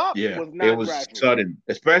number drop was not. It was gradual. Sudden,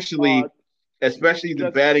 especially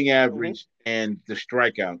the batting average and the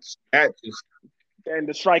strikeouts. And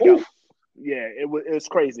the strikeouts. Yeah, it was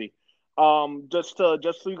crazy. Just so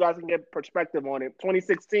you guys can get perspective on it.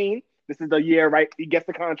 2016, this is the year, right? He gets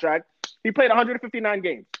the contract. He played 159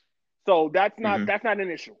 games, so that's not an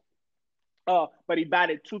issue. But he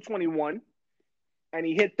batted .221, and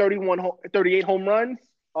he hit 38 home runs,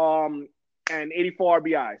 and 84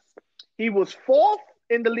 RBIs. He was 4th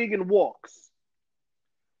in the league in walks,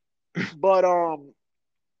 but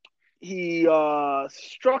he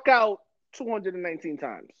struck out 219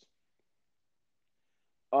 times,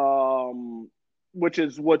 which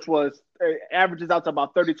averages out to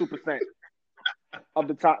about 32% of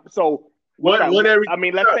the time. So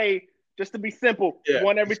let's say, just to be simple,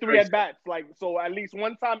 one every 3 at bats. Like, so at least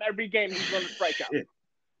one time every game he's going to strike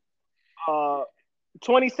out.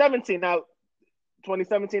 2017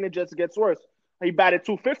 it just gets worse. He batted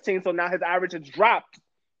 .215, so now his average has dropped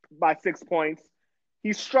by 6 points.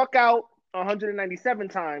 He struck out 197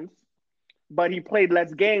 times, but he played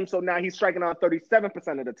less games, so now he's striking out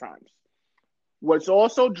 37% of the times. What's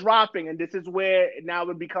also dropping, and this is where now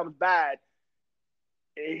it becomes bad,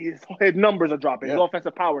 his numbers are dropping. His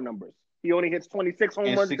offensive power numbers. He only hits 26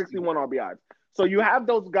 home runs, 61 RBIs. So you have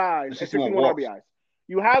those guys, 61 RBIs.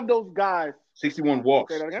 You have those guys. 61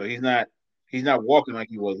 walks. So he's not He's not walking like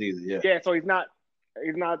he was either. Yeah. Yeah, so he's not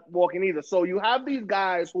walking either. So you have these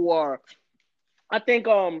guys who are, I think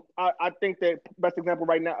the best example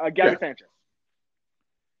right now, Gary Sanchez.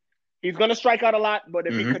 He's gonna strike out a lot, but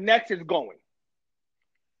if he connects, it's going.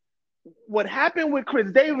 What happened with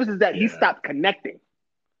Chris Davis is that he stopped connecting,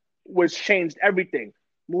 which changed everything.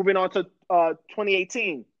 Moving on to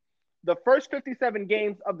 2018, the first 57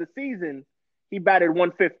 games of the season, he batted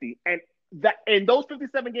 150, and that in those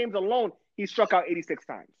 57 games alone, he struck out 86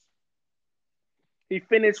 times. He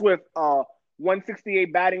finished with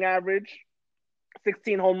 168 batting average,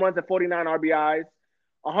 16 home runs and 49 RBIs,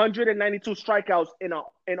 192 strikeouts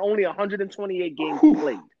in only 128 games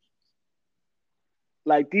played.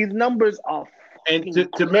 Like, these numbers are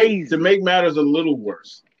to make matters a little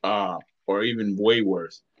worse, or even way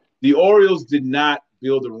worse, the Orioles did not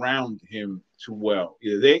build around him too well.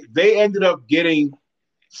 They ended up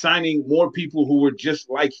signing more people who were just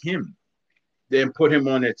like him, than put him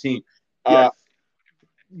on their team. Yes.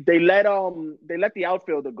 They let the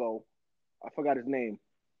outfielder go. I forgot his name.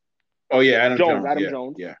 Oh yeah, Adam Jones. Adam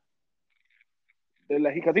Jones. Yeah.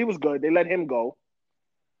 Because he was good. They let him go.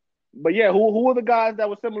 But yeah, who were the guys that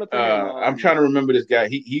were similar to him? I'm trying to remember this guy.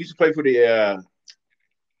 He used to play for the.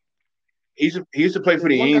 He used to play for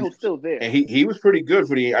the Angels. Still there. And he was pretty good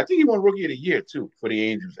for the. I think he won Rookie of the Year too for the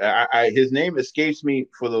Angels. His name escapes me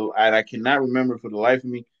and I cannot remember for the life of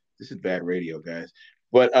me. This is bad radio, guys.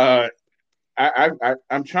 But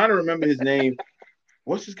I'm trying to remember his name.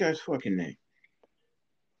 What's this guy's fucking name?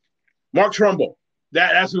 Mark Trumbo.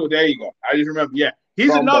 That's who. There you go. I just remember. Yeah. He's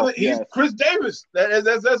Trumbo, another. He's Chris Davis.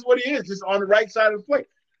 That's what he is. Just on the right side of the plate.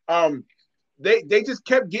 They just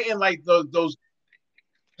kept getting like those.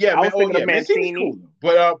 Yeah, man. Oh yeah, Mancini's cool.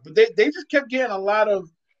 But they just kept getting a lot of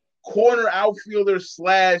corner outfielder /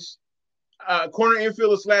 corner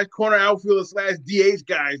infielder / corner outfielder / DH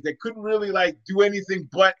guys that couldn't really like do anything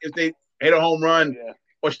but if they hit a home run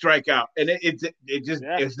or strike out, and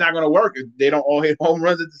it's not going to work if they don't all hit home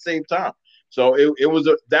runs at the same time. So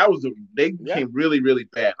they became really, really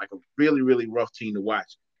bad, like a really, really rough team to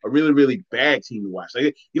watch, a really, really bad team to watch.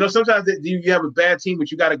 Like, sometimes you have a bad team,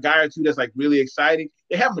 but you got a guy or two that's like really exciting.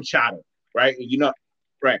 They have Machado, right?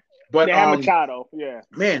 Right. But they have Machado, yeah.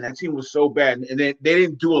 Man, that team was so bad, and they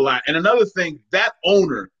didn't do a lot. And another thing, that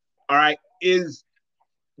owner, all right, is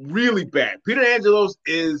really bad. Peter Angelos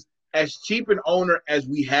is as cheap an owner as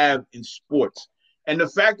we have in sports. And the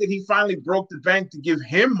fact that he finally broke the bank to give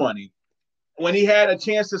him money when he had a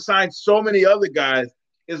chance to sign so many other guys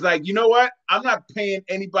is like, you know what? I'm not paying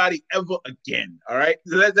anybody ever again. All right.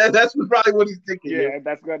 That's probably what he's thinking. Yeah,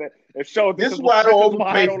 that's gonna show. This is why I don't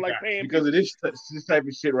overpay for like paying because of this type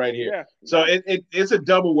of shit right here. Yeah. So it's a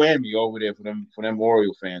double whammy over there for them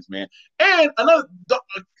Oriole fans, man. And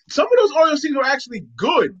some of those Oriole teams were actually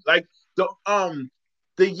good. Like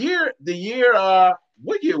the year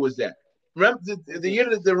what year was that? Remember the year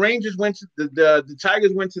that the Rangers went to the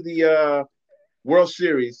Tigers went to the World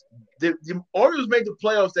Series. The Orioles made the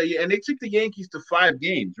playoffs that year, and they took the Yankees to 5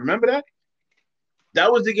 games. Remember that?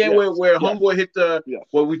 That was the game where homeboy hit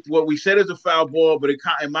what we said is a foul ball, but it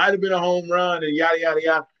might have been a home run and yada yada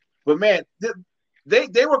yada. But man,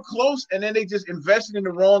 they were close, and then they just invested in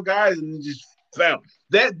the wrong guys and just fell.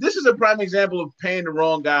 This is a prime example of paying the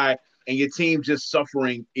wrong guy and your team just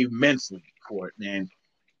suffering immensely for it, man.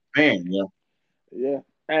 Yeah.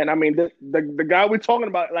 And I mean, the guy we're talking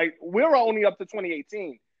about, like, we're only up to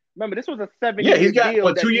 2018. Remember, this was a 7-year deal. He's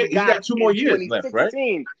got 2 more years left, right?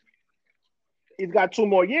 He's got 2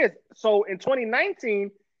 more years. So in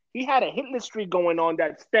 2019, he had a hitless streak going on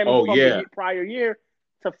that stemmed from the prior year.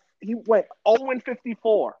 He went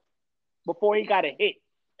 0-54 before he got a hit.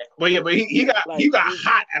 But he got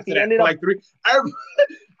hot after that. Like 3.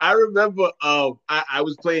 I remember I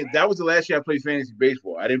was playing. That was the last year I played fantasy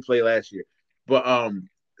baseball. I didn't play last year, but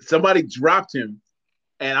somebody dropped him,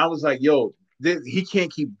 and I was like, "Yo, he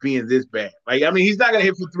can't keep being this bad." Like, I mean, he's not gonna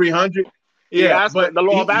hit for 300. Yeah, but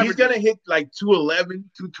he's gonna hit like 211,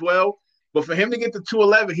 212. But for him to get to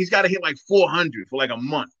 211, he's got to hit like 400 for like a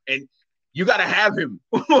month, and you got to have him.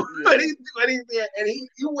 But he's there, and he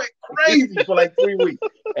went crazy for like 3 weeks,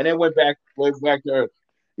 and then went back to earth.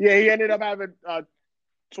 Yeah, he ended up having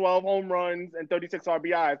 12 home runs and 36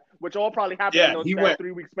 RBIs, which all probably happened in those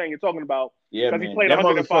 3 week span you're talking about. Yeah, man. He played that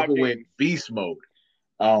 105 motherfucker games. went beast mode.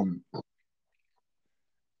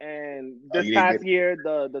 And this past year,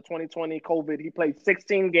 the 2020 COVID, he played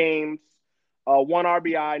 16 games, 1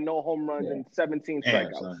 RBI, no home runs, and 17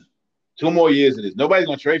 strikeouts. Son. 2 more years of this. Nobody's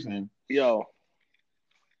gonna trade for him. Yo.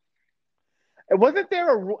 And wasn't there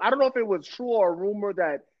I don't know if it was true or a rumor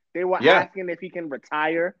that they were asking if he can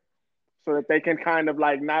retire so that they can kind of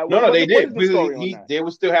like not. No, they did. What is the story on that? They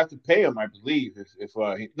would still have to pay him, I believe.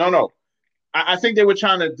 No. I think they were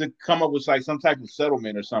trying to come up with like some type of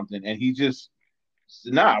settlement or something, and he just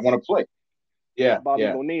I want to play. Yeah,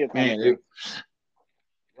 man,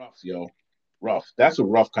 rough, yo, rough. That's a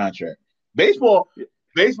rough contract. Baseball,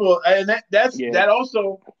 and that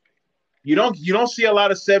also. You don't see a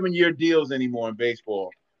lot of 7-year deals anymore in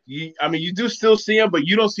baseball. You do still see them, but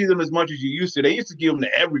you don't see them as much as you used to. They used to give them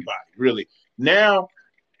to everybody, really. Now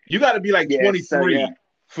you got to be like 23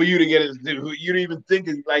 for you to get it. You don't even think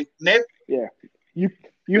it's like net. Yeah, you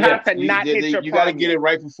have to not hit your. You got to get it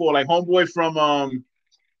right before. Like homeboy from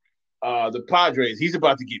the Padres, he's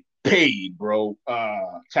about to get paid, bro.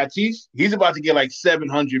 Tatis, he's about to get like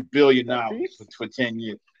 $700 billion for 10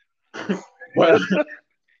 years. Well.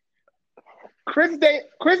 Chris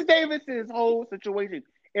Davis's whole situation.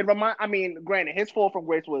 Granted, his fall from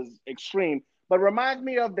grace was extreme, but reminds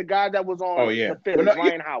me of the guy that was on the Phillies,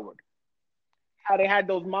 Ryan Howard. How they had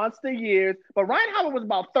those monster years, but Ryan Howard was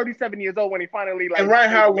about 37 years old when he finally and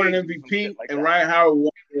Ryan Howard won an MVP, and Ryan Howard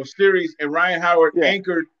won a World Series, and Ryan Howard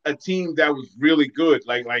anchored a team that was really good,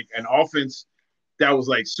 like an offense that was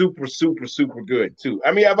like super, super, super good too.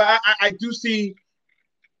 I do see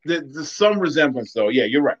the some resemblance though. Yeah,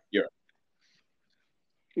 you're right.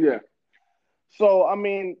 Yeah. So,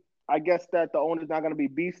 I guess that the owner's not going to be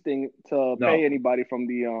beasting to pay anybody from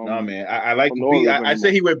the No, man. I like I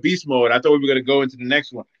said he went beast mode. I thought we were going to go into the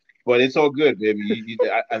next one, but it's all good, baby.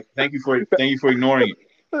 I thank you for ignoring it.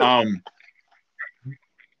 Yeah,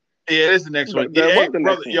 this is the next one. Hey,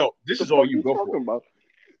 brother, yo, this is all you go for. About?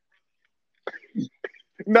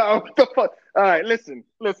 No, the fuck. All right, listen.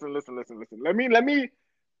 Let me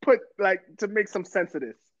put to make some sense of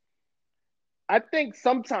this. I think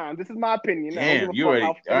sometimes, this is my opinion. Damn, you already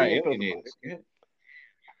alienated.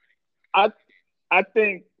 I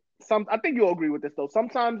think you'll agree with this though.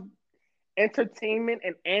 Sometimes entertainment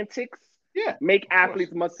and antics make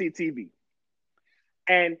athletes must see TV.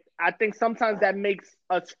 And I think sometimes that makes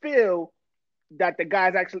us feel that the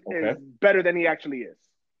guy's actually is better than he actually is.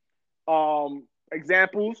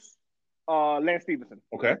 Examples, Lance Stevenson.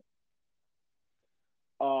 Okay.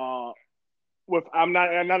 I'm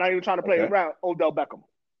not even trying to play around. Odell Beckham.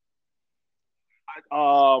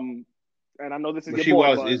 And I know this is Rasheed your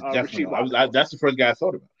boy, Wallace is definitely. Wallace. That's the first guy I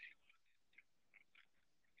thought about.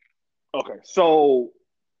 Okay, so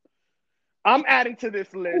I'm adding to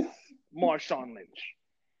this list Marshawn Lynch.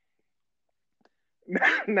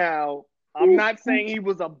 Now, I'm not saying he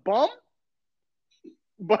was a bum,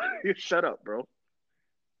 but shut up, bro.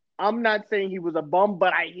 I'm not saying he was a bum,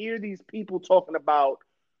 but I hear these people talking about,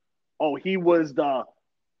 he was the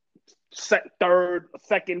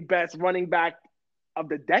second best running back of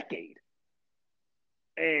the decade.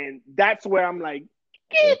 And that's where I'm like,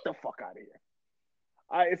 get the fuck out of here.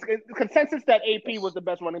 It's consensus that AP was the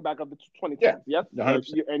best running back of the 2010s. Yes?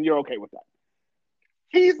 100%. And you're okay with that.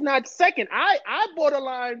 He's not second. I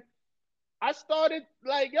borderline, I started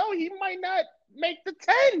like, he might not make the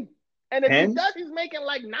 10. And if he does, he's making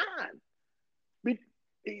like 9.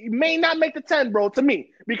 He may not make the 10, bro, to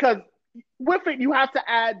me. Because with it, you have to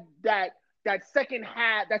add that second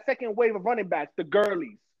wave of running backs, the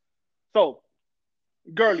Gurleys. So,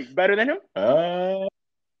 Gurley, better than him?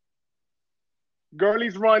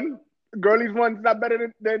 Gurley's run's not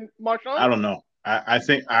better than Marshawn? I don't know. I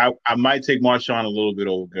think I might take Marshawn a little bit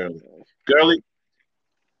over Gurley.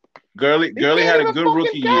 Gurley had a good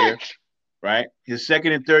rookie year, right? His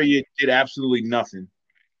second and third year did absolutely nothing,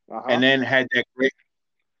 and then had that great.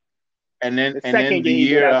 And then the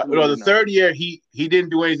year, the third year he didn't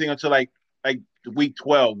do anything until like week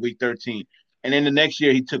 12, week 13, and then the next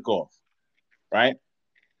year he took off, right?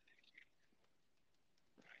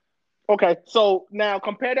 Okay, so now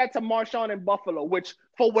compare that to Marshawn in Buffalo, which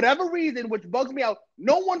for whatever reason, which bugs me out,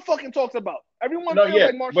 no one fucking talks about. Everyone feels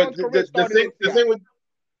like Marshawn's career started. The thing with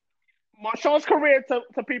Marshawn's career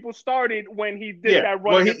to people started when he did that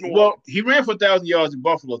run. He ran for 1,000 yards in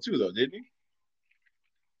Buffalo too, though, didn't he?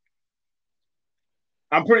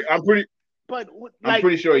 I'm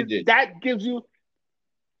pretty sure he did. That gives you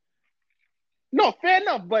fair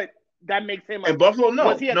enough, but that makes him in Buffalo.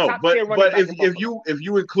 But if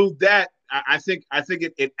you include that, I think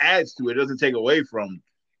it adds to it. It doesn't take away from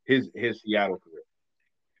his Seattle career.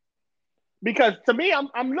 Because to me,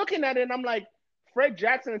 I'm looking at it and I'm like, Fred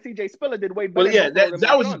Jackson and C.J. Spiller did way better. Well, yeah,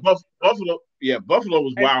 that was Buffalo. Yeah, Buffalo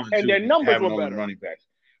was wild and their numbers were better. Running backs.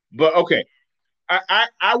 But okay.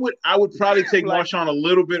 I would probably take Marshawn a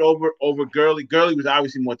little bit over Gurley. Gurley was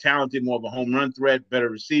obviously more talented, more of a home run threat, better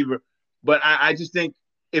receiver. But I just think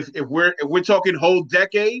if we're talking whole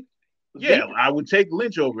decade, Yeah, Zeke? I would take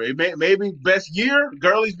Lynch over it. Maybe best year,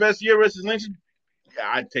 Gurley's best year versus Lynch. Yeah,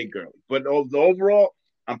 I'd take Gurley, but the overall,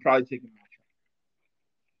 I'm probably taking.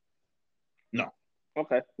 No,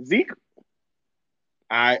 Okay. Zeke?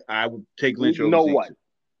 I would take Lynch over Know Zeke. what?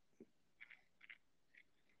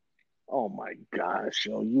 Oh my gosh,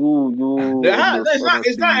 yo, you and this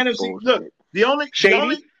It's not NFC NFC. Look, bullshit. the only,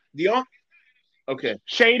 Shady? okay.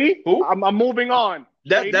 Shady? Who? I'm moving on.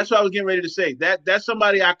 Shady? That's what I was getting ready to say. That's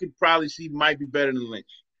somebody I could probably see might be better than Lynch.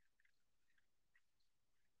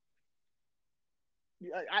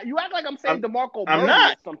 You act like I'm saying DeMarco I'm Murray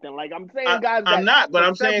not. or something. Like I'm saying guys I'm that not, but for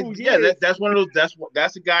I'm saying, several yeah, years. that's one of those.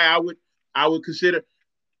 That's a guy I would consider.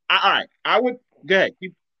 All right, I would go ahead.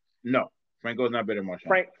 No, Franco's not better than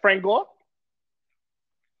Marshawn. Frank Gore.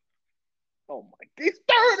 Oh my, he's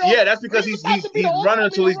third. Yeah, that's because he's running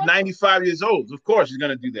until he's runner. 95 years old. Of course, he's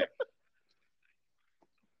gonna do that.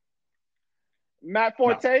 Matt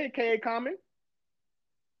Forte, K.A. Common.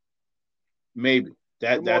 Maybe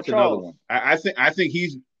that's Charles. another one. I think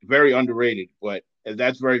he's very underrated, but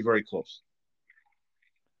that's very, very close.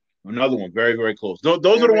 Another one, very, very close. Those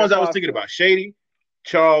are the ones Foster. I was thinking about: Shady,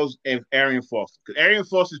 Charles, and Arian Foster. Because Arian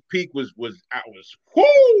Foster's peak was whoo.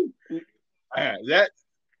 That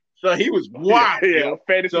so he was wild. Yeah,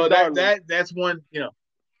 so that's one. And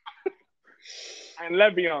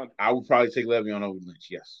Le'Veon. I would probably take Le'Veon over Lynch.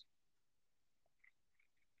 Yes.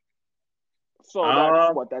 So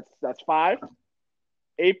that's what? That's 5.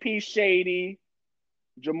 AP Shady,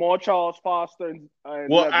 Jamal Charles Foster, and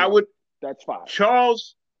well, Le'Veon. I would. That's 5.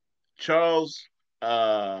 Charles,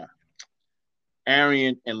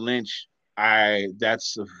 Arian, and Lynch.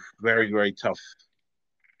 That's a very, very tough.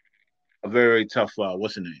 A very, very tough.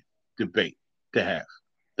 What's the name? Debate to have.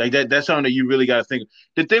 Like that. That's something that you really got to think of.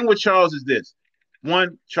 The thing with Charles is this: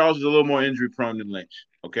 one, Charles is a little more injury prone than Lynch.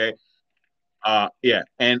 Okay. Yeah,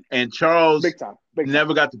 and Charles Big time.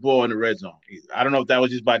 never got the ball in the red zone. I don't know if that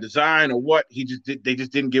was just by design or what. They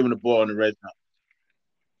just didn't give him the ball in the red zone.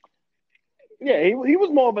 Yeah, he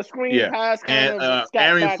was more of a screen pass kind of.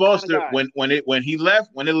 Arian Foster, when it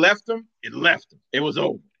left him, it left him. It was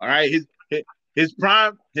over. All right, his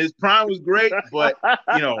prime was great, but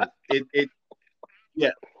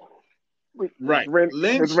yeah. Right.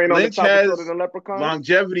 Lynch has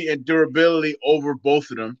longevity and durability over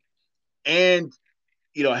both of them. And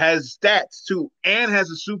has stats too, and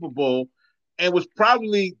has a Super Bowl, and was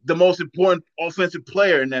probably the most important offensive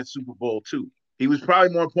player in that Super Bowl too. He was probably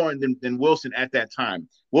more important than Wilson at that time.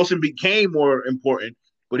 Wilson became more important,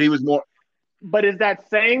 but he was more. But is that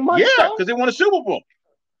saying much? Yeah, because they won a Super Bowl.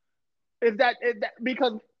 Is that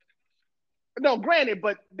because? No, granted,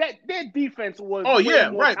 but their defense was. Oh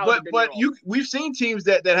yeah, right. But we've seen teams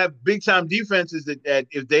that have big time defenses that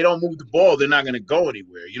if they don't move the ball, they're not going to go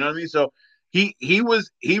anywhere. You know what I mean? So he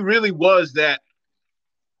really was that.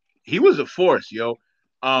 He was a force, yo.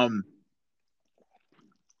 I'll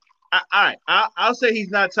say he's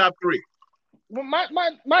not top 3. Well, my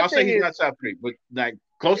I'll say he's not top 3, but like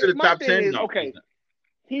closer to top 10. No, okay.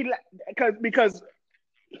 Because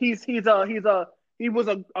he was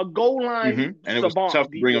a goal line and it was tough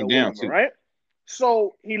to bring him down too, right?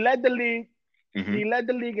 So he led the league. He led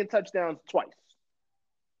the league in touchdowns twice,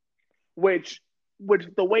 which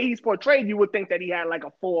the way he's portrayed, you would think that he had like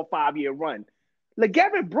a 4 or 5 year run.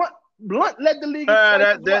 LeGarrette Blount led the league.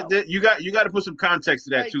 You got to put some context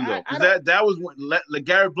to that too, though, because that was when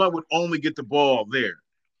LeGarrette Blount would only get the ball there.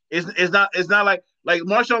 It's not like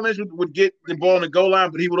Marshawn Lynch would get the ball in the goal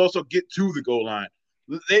line, but he would also get to the goal line.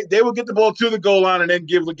 They would get the ball to the goal line and then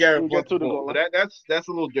give LeGarrette Blount the ball. That's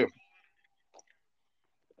a little different.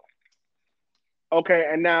 Okay,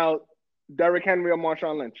 and now Derrick Henry or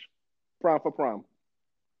Marshawn Lynch, prime for prime.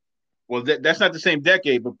 Well, that's not the same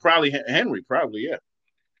decade, but probably Henry, yeah.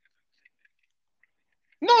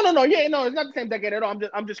 No, yeah, no, it's not the same decade at all.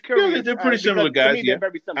 I'm just curious. Yeah, they're pretty similar guys. Me, they're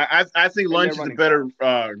very similar. I think Lynch is a better.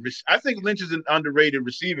 I think Lynch is an underrated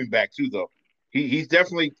receiving back too, though. He's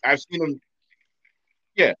definitely. I've seen him.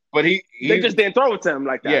 Yeah, but they just didn't throw it to him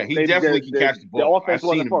like that. Yeah, he definitely can catch the ball. I've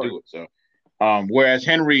seen him do it. So, whereas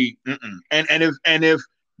Henry, and if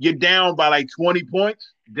you're down by like 20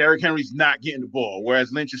 points, Derrick Henry's not getting the ball,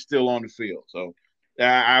 whereas Lynch is still on the field. So,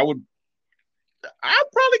 I'd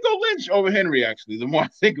probably go Lynch over Henry, actually, the more I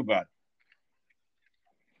think about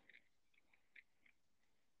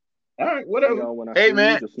it. All right, whatever. Hey,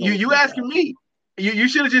 man, you asking me. You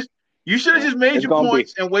should have just made your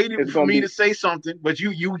points and waited for me to say something, but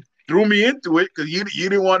you threw me into it because you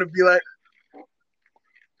didn't want to be like.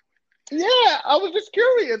 Yeah, I was just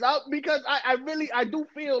curious because I do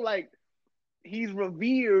feel like he's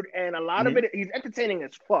revered, and a lot of it, he's entertaining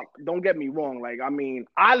as fuck. Don't get me wrong. Like, I mean,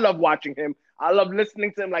 I love watching him. I love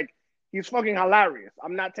listening to him. Like, he's fucking hilarious.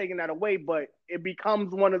 I'm not taking that away, but it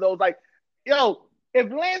becomes one of those, like, yo,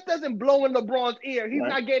 if Lance doesn't blow in LeBron's ear, he's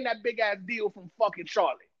not getting that big ass deal from fucking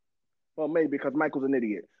Charlotte. Well, maybe because Michael's an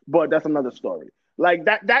idiot, but that's another story. Like,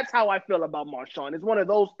 that's how I feel about Marshawn. It's one of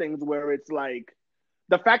those things where it's like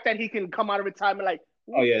the fact that he can come out of retirement, like,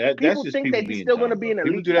 oh yeah, that's just think people that he's being still dumb, going to be an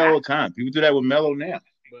elite. People do that all the time. People do that with Melo now.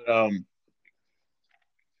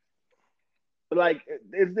 But like,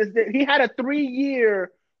 he had a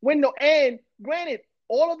 3-year window, and granted,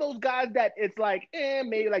 all of those guys that it's like,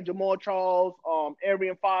 maybe like Jamal Charles,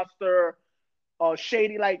 Arian Foster,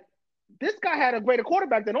 Shady, like, this guy had a greater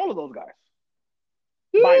quarterback than all of those guys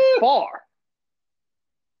by far.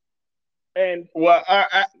 And well,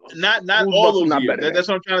 not all those years. That's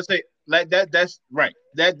what I'm trying to say. Like that's right.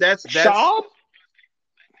 That's Schaub?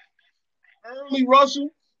 Early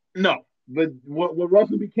Russell. No, but what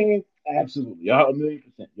Russell became, absolutely,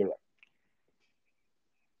 1,000,000%. You're right.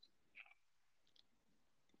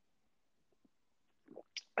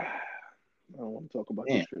 I don't want to talk about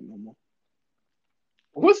this shit no more.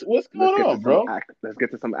 What's going on, bro? Let's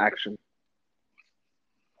get to some action.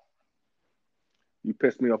 You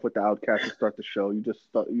pissed me off with the Outkast to start the show. You just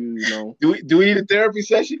start, you know. Do we need a therapy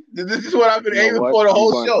session? This is what I've been aiming for the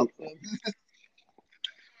whole show.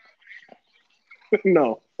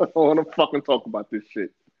 No, I don't want to fucking talk about this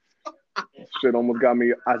shit. Shit almost got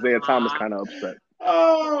me, Isaiah Thomas, kind of upset.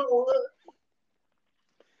 Oh,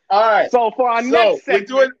 all right. So for our next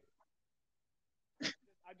segment,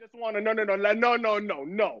 I just want to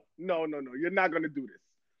no. You're not gonna do this.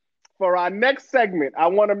 For our next segment, I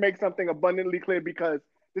want to make something abundantly clear because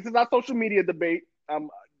this is our social media debate.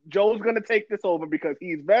 Joe's gonna take this over because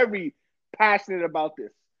he's very passionate about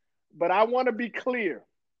this. But I want to be clear.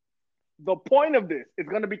 The point of this is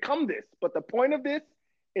going to become this, but the point of this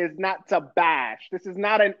is not to bash. This is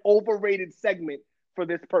not an overrated segment for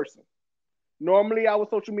this person. Normally, our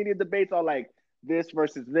social media debates are like this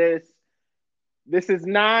versus this. This is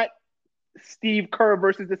not Steve Kerr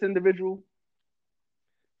versus this individual.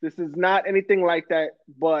 This is not anything like that,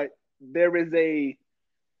 but there is a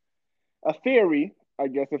theory, I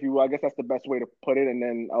guess, if you will. I guess that's the best way to put it, and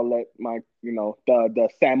then I'll let my, the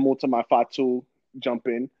Samuel to my Fatu jump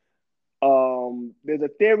in. There's a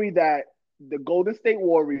theory that the Golden State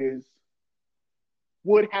Warriors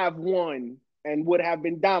would have won and would have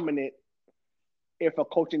been dominant if a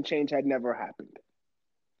coaching change had never happened.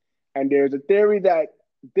 And there's a theory that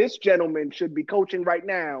this gentleman should be coaching right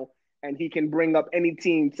now and he can bring up any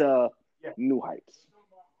team to new heights.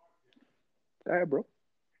 All right, bro.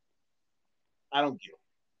 I don't get it.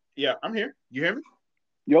 Yeah, I'm here. You hear me?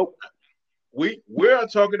 Yo. We're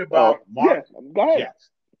talking about Mark. Yeah, go ahead. Yes.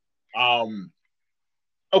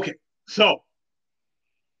 Okay, so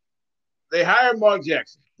they hired Mark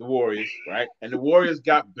Jackson, the Warriors, right? And the Warriors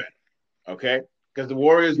got better, okay? Because the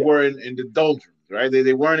Warriors were in the doldrums, right?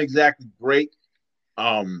 They weren't exactly great,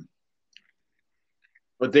 but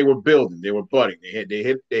they were building, they were budding.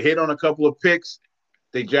 They hit on a couple of picks.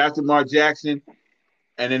 They drafted Mark Jackson,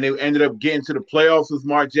 and then they ended up getting to the playoffs with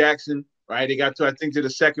Mark Jackson, right? They got to, I think, to the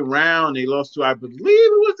second round. They lost to, I believe it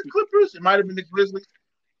was the Clippers. It might have been the Grizzlies,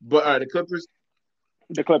 but the Clippers.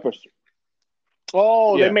 The Clippers.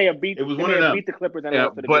 Oh, yeah. They may have beat. It was one of them. Beat the Clippers.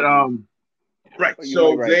 And but right.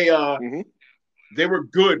 So they were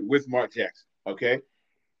good with Mark Jackson, okay,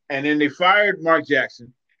 and then they fired Mark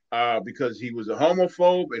Jackson because he was a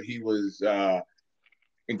homophobe and he was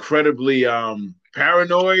incredibly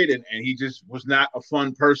paranoid and he just was not a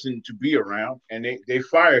fun person to be around, and they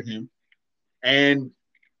fired him. And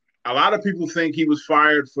a lot of people think he was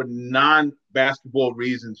fired for non-basketball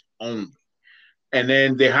reasons only. And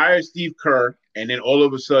then they hired Steve Kerr, and then all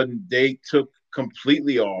of a sudden they took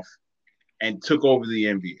completely off and took over the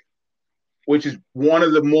NBA, which is one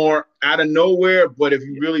of the more out of nowhere, but if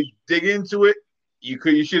you really dig into it,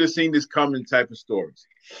 you should have seen this coming type of stories.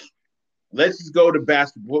 Let's just go to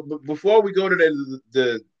basketball. Before we go to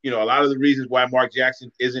the a lot of the reasons why Mark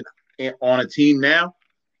Jackson isn't on a team now,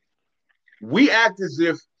 we act as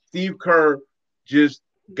if Steve Kerr just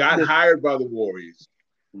got hired by the Warriors,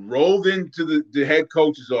 rolled into the head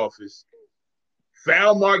coach's office,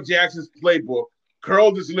 found Mark Jackson's playbook,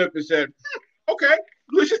 curled his lip and said, okay,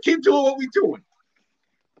 let's just keep doing what we're doing.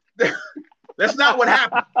 That's not what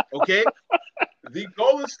happened, okay? The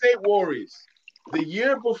Golden State Warriors, the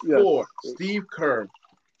year before Steve Kerr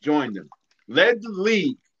joined them, led the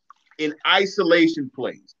league in isolation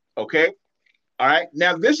plays, okay? All right?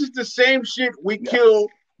 Now, this is the same shit we killed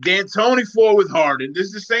D'Antoni for with Harden. This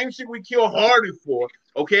is the same shit we kill Harden for,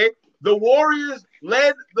 okay? The Warriors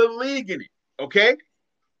led the league in it, okay?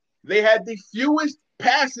 They had the fewest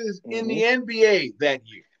passes in the NBA that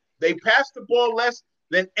year. They passed the ball less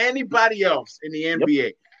than anybody else in the NBA.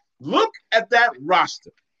 Yep. Look at that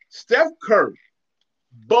roster. Steph Curry,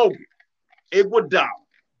 Bogut, Iguodala,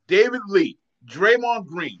 David Lee, Draymond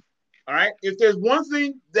Green. All right? If there's one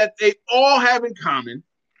thing that they all have in common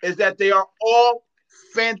is that they are all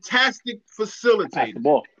fantastic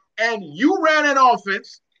facilitators. And you ran an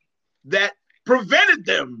offense that prevented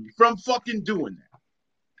them from fucking doing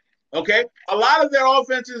that. Okay? A lot of their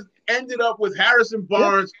offenses ended up with Harrison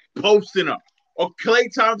Barnes posting up or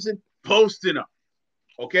Klay Thompson posting up.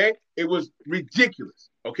 Okay? It was ridiculous.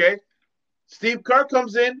 Okay? Steve Kerr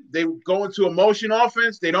comes in. They go into a motion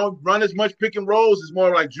offense. They don't run as much pick and rolls. It's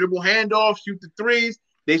more like dribble handoff, shoot the threes.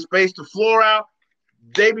 They space the floor out.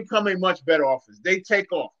 They become a much better offense. They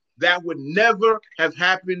take off. That would never have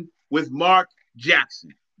happened with Mark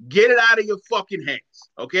Jackson. Get it out of your fucking hands,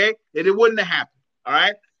 okay? And it wouldn't have happened, all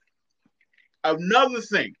right? Another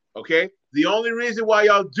thing, okay? The only reason why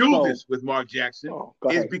y'all do this with Mark Jackson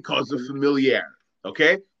is because of familiarity,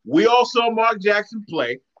 okay? We all saw Mark Jackson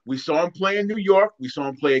play. We saw him play in New York. We saw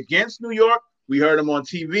him play against New York. We heard him on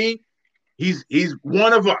TV. He's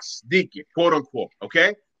one of us, Deacon, quote unquote,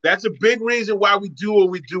 okay? That's a big reason why we do what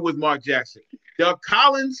we do with Mark Jackson. Doug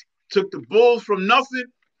Collins took the Bulls from nothing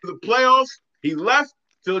to the playoffs. He left.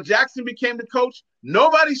 Phil Jackson became the coach.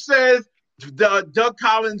 Nobody says Doug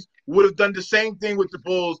Collins would have done the same thing with the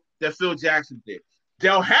Bulls that Phil Jackson did.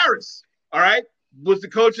 Del Harris, all right, was the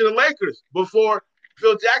coach of the Lakers before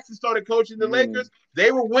Phil Jackson started coaching the Lakers.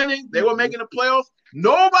 They were winning. They were making the playoffs.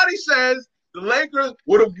 Nobody says the Lakers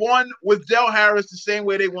would have won with Del Harris the same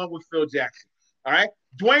way they won with Phil Jackson. All right?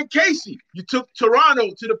 Dwayne Casey, you took Toronto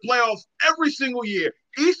to the playoffs every single year.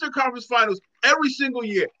 Eastern Conference Finals every single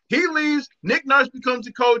year. He leaves. Nick Nurse becomes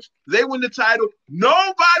the coach. They win the title.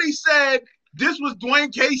 Nobody said this was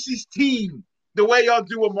Dwayne Casey's team the way y'all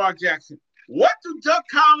do with Mark Jackson. What do Doug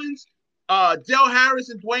Collins, Del Harris,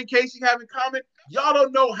 and Dwayne Casey have in common? Y'all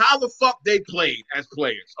don't know how the fuck they played as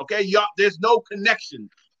players, okay? Y'all, there's no connection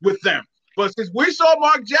with them. But since we saw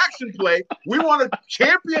Mark Jackson play, we want to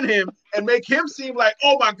champion him and make him seem like,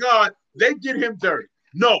 oh, my God, they did him dirty.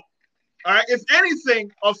 No. All right? If anything,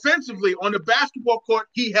 offensively, on the basketball court,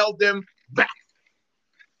 he held them back.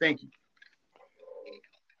 Thank you.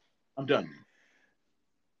 I'm done.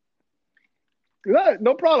 Good,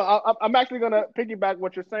 no problem. I'm actually going to piggyback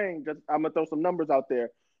what you're saying. I'm going to throw some numbers out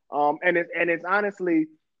there. And it's honestly,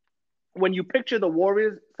 when you picture the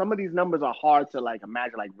Warriors, some of these numbers are hard to like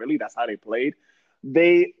imagine. Like, really, that's how they played.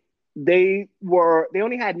 They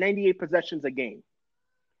only had 98 possessions a game.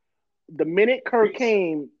 The minute Kerr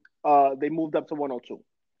came, they moved up to 102.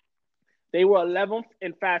 They were 11th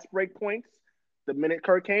in fast break points. The minute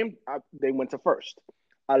Kerr came, they went to first.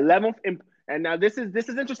 11th and now this is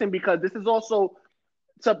interesting because this is also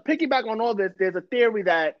to piggyback on all this. There's a theory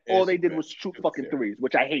that all they did was shoot fucking threes,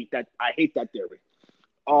 which I hate that. I hate that theory.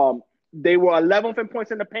 They were 11th in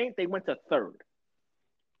points in the paint. They went to third.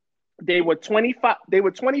 They were 25. They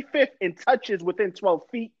were 25th in touches within 12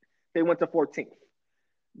 feet. They went to 14th.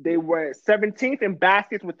 They were 17th in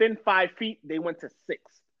baskets within 5 feet. They went to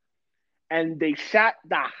 6th. And they shot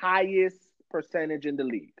the highest percentage in the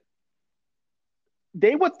league.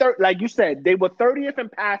 They were like you said, they were 30th in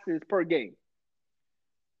passes per game.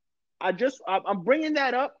 I'm bringing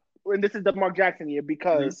that up, and this is the Mark Jackson year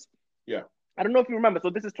because I don't know if you remember. So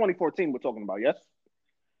this is 2014 we're talking about, yes?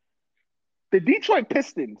 The Detroit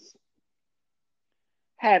Pistons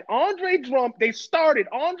had they started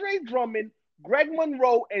Andre Drummond, Greg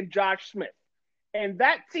Monroe, and Josh Smith. And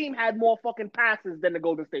that team had more fucking passes than the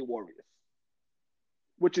Golden State Warriors,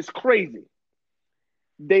 which is crazy.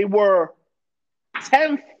 They were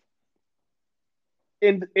 10th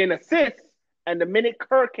in assists, and the minute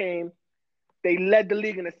Kerr came, they led the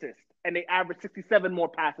league in assists, and they averaged 67 more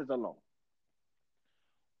passes alone.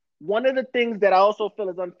 One of the things that I also feel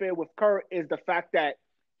is unfair with Kerr is the fact that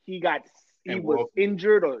he was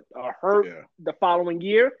injured or hurt the following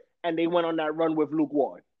year, and they went on that run with Luke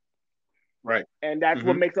Walton. Right. And that's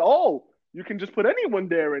what makes it, you can just put anyone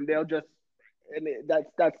there, and they'll just – and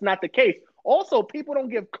that's not the case. Also, people don't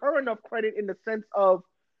give Kerr enough credit in the sense of,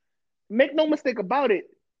 make no mistake about it,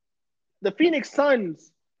 the Phoenix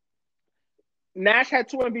Suns, Nash had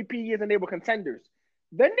 2 MVP years and they were contenders.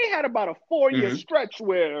 Then they had about a 4-year stretch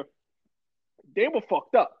where they were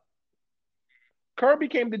fucked up. Kerr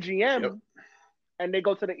became the GM, and they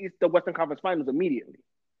go to the Western Conference Finals immediately.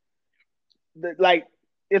 This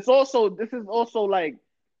is also like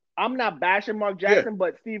I'm not bashing Mark Jackson,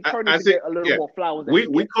 but Steve Kerr needs to get a little more flowers.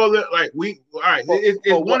 We call it like all right. It's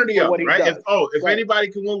one or the other, right? If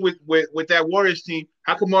anybody can win with that Warriors team,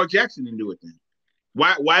 how come Mark Jackson didn't do it then?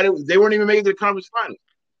 Why they weren't even making the conference finals?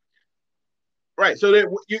 Right. So that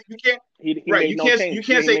you can't. You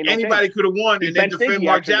can't say anybody could have won and then defend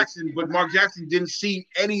Mark Jackson, but Mark Jackson didn't see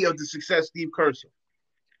any of the success Steve Kerr saw.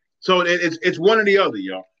 So it's one or the other,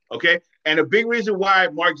 y'all. Okay. And a big reason why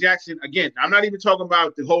Mark Jackson, again, I'm not even talking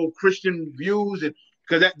about the whole Christian views, and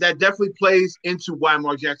because that definitely plays into why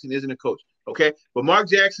Mark Jackson isn't a coach. Okay. But Mark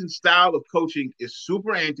Jackson's style of coaching is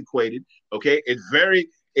super antiquated. Okay.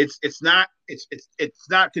 It's not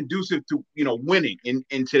conducive to winning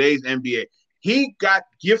in today's NBA. He got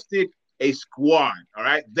gifted a squad. All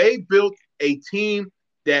right. They built a team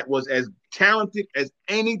that was as talented as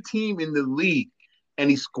any team in the league, and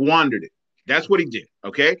he squandered it. That's what he did.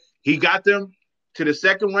 Okay. He got them to the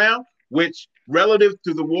second round, which relative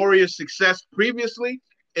to the Warriors' success previously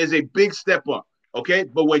is a big step up. Okay.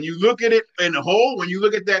 But when you look at it in the whole, when you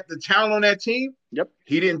look at the talent on that team,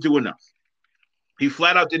 he didn't do enough. He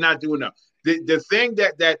flat out did not do enough. The thing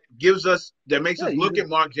that makes us look at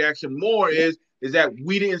Mark Jackson more is that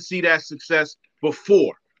we didn't see that success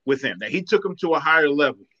before with him, that he took him to a higher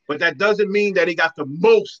level. But that doesn't mean that he got the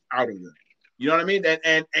most out of them. You know what I mean?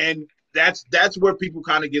 And that's where people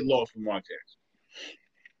kind of get lost from Mark Jackson.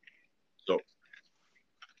 So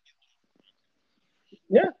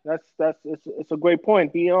yeah, it's a great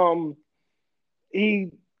point. He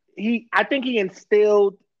I think he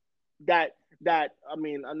instilled that I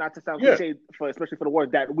mean, not to sound cliche especially for the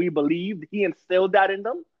Warriors, that we believed. He instilled that in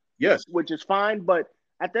them. Yes. Which is fine, but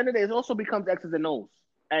at the end of the day, it also becomes X's and O's.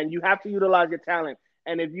 And you have to utilize your talent.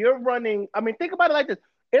 And if you're running, I mean, think about it like this.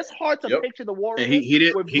 It's hard to picture the Warriors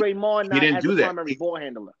with Draymond not as the primary ball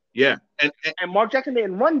handler. Yeah. And Mark Jackson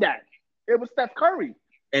didn't run that. It was Steph Curry.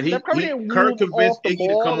 And Steph Curry didn't Kerr convinced Iggy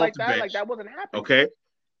to come off the bench. Like that wasn't happening. Okay.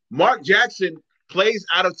 Mark Jackson plays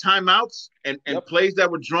out of timeouts and plays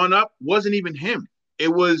that were drawn up wasn't even him. It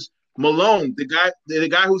was Malone, the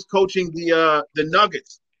guy who's coaching the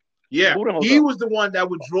Nuggets. Yeah, he was the one that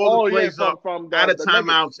would draw the plays up out of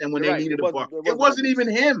timeouts and when they needed a buck. It wasn't even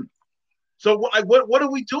him. So what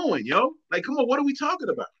are we doing, yo? Like, come on, what are we talking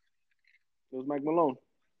about? It was Mike Malone.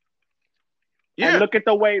 Yeah. And look at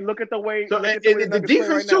the way. So the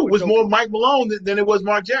defense too was more Mike Malone than it was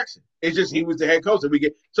Mark Jackson. It's just he was the head coach that we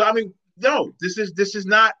get. So I mean, no, this is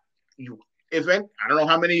not. I don't know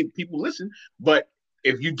how many people listen, but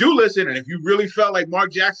if you do listen and if you really felt like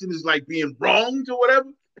Mark Jackson is like being wronged or whatever,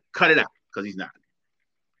 cut it out because he's not.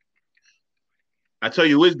 I tell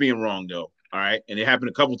you who is being wrong though. All right, and it happened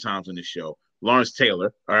a couple times on this show. Lawrence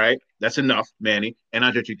Taylor. All right, that's enough, Manny, and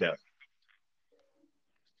Andre 3000.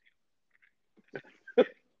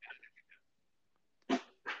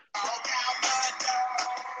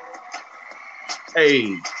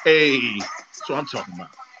 Hey, that's what I'm talking about.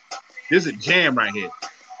 This is a jam right here.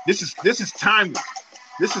 This is timeless.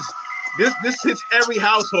 This hits every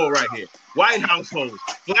household right here. White household,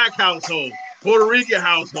 black household, Puerto Rican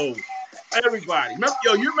household, everybody.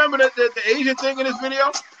 You remember the Asian thing in this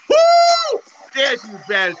video? Woo! Yeah, she was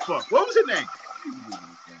bad as fuck. What was her name?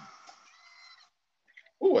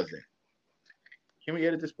 Who was it? Can we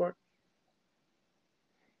edit this part?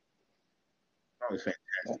 That was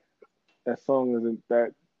fantastic. That song isn't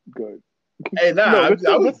that good. Hey, nah, that was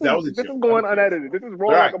a joke. This is going unedited. This is raw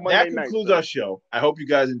like a Monday night. That concludes our show. I hope you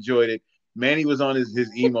guys enjoyed it. Manny was on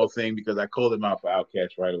his emo thing because I called him out for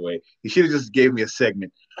Outkast right away. He should have just gave me a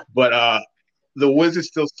segment. But the Wizards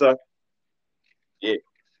still suck. Yeah.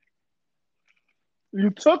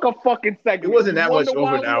 You took a fucking segment. It wasn't that much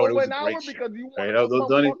over an hour. It was a great because you wanted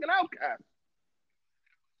fucking Outkast.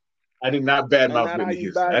 I did not badmouth Whitney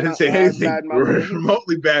Houston. I didn't say anything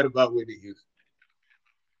remotely bad about Whitney Houston.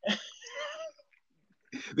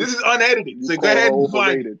 This is unedited, so go ahead and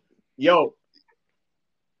find it. Yo,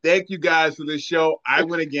 thank you guys for this show. I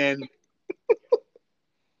win again.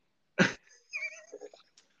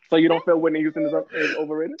 So you don't feel Whitney Houston is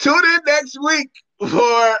overrated? Tune in next week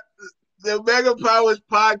for the MegaPowers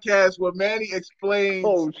Podcast where Manny explains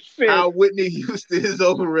how Whitney Houston is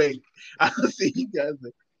overrated. I'll see you guys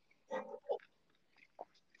later.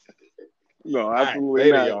 No,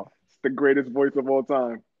 absolutely not. Y'all. It's the greatest voice of all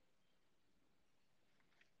time.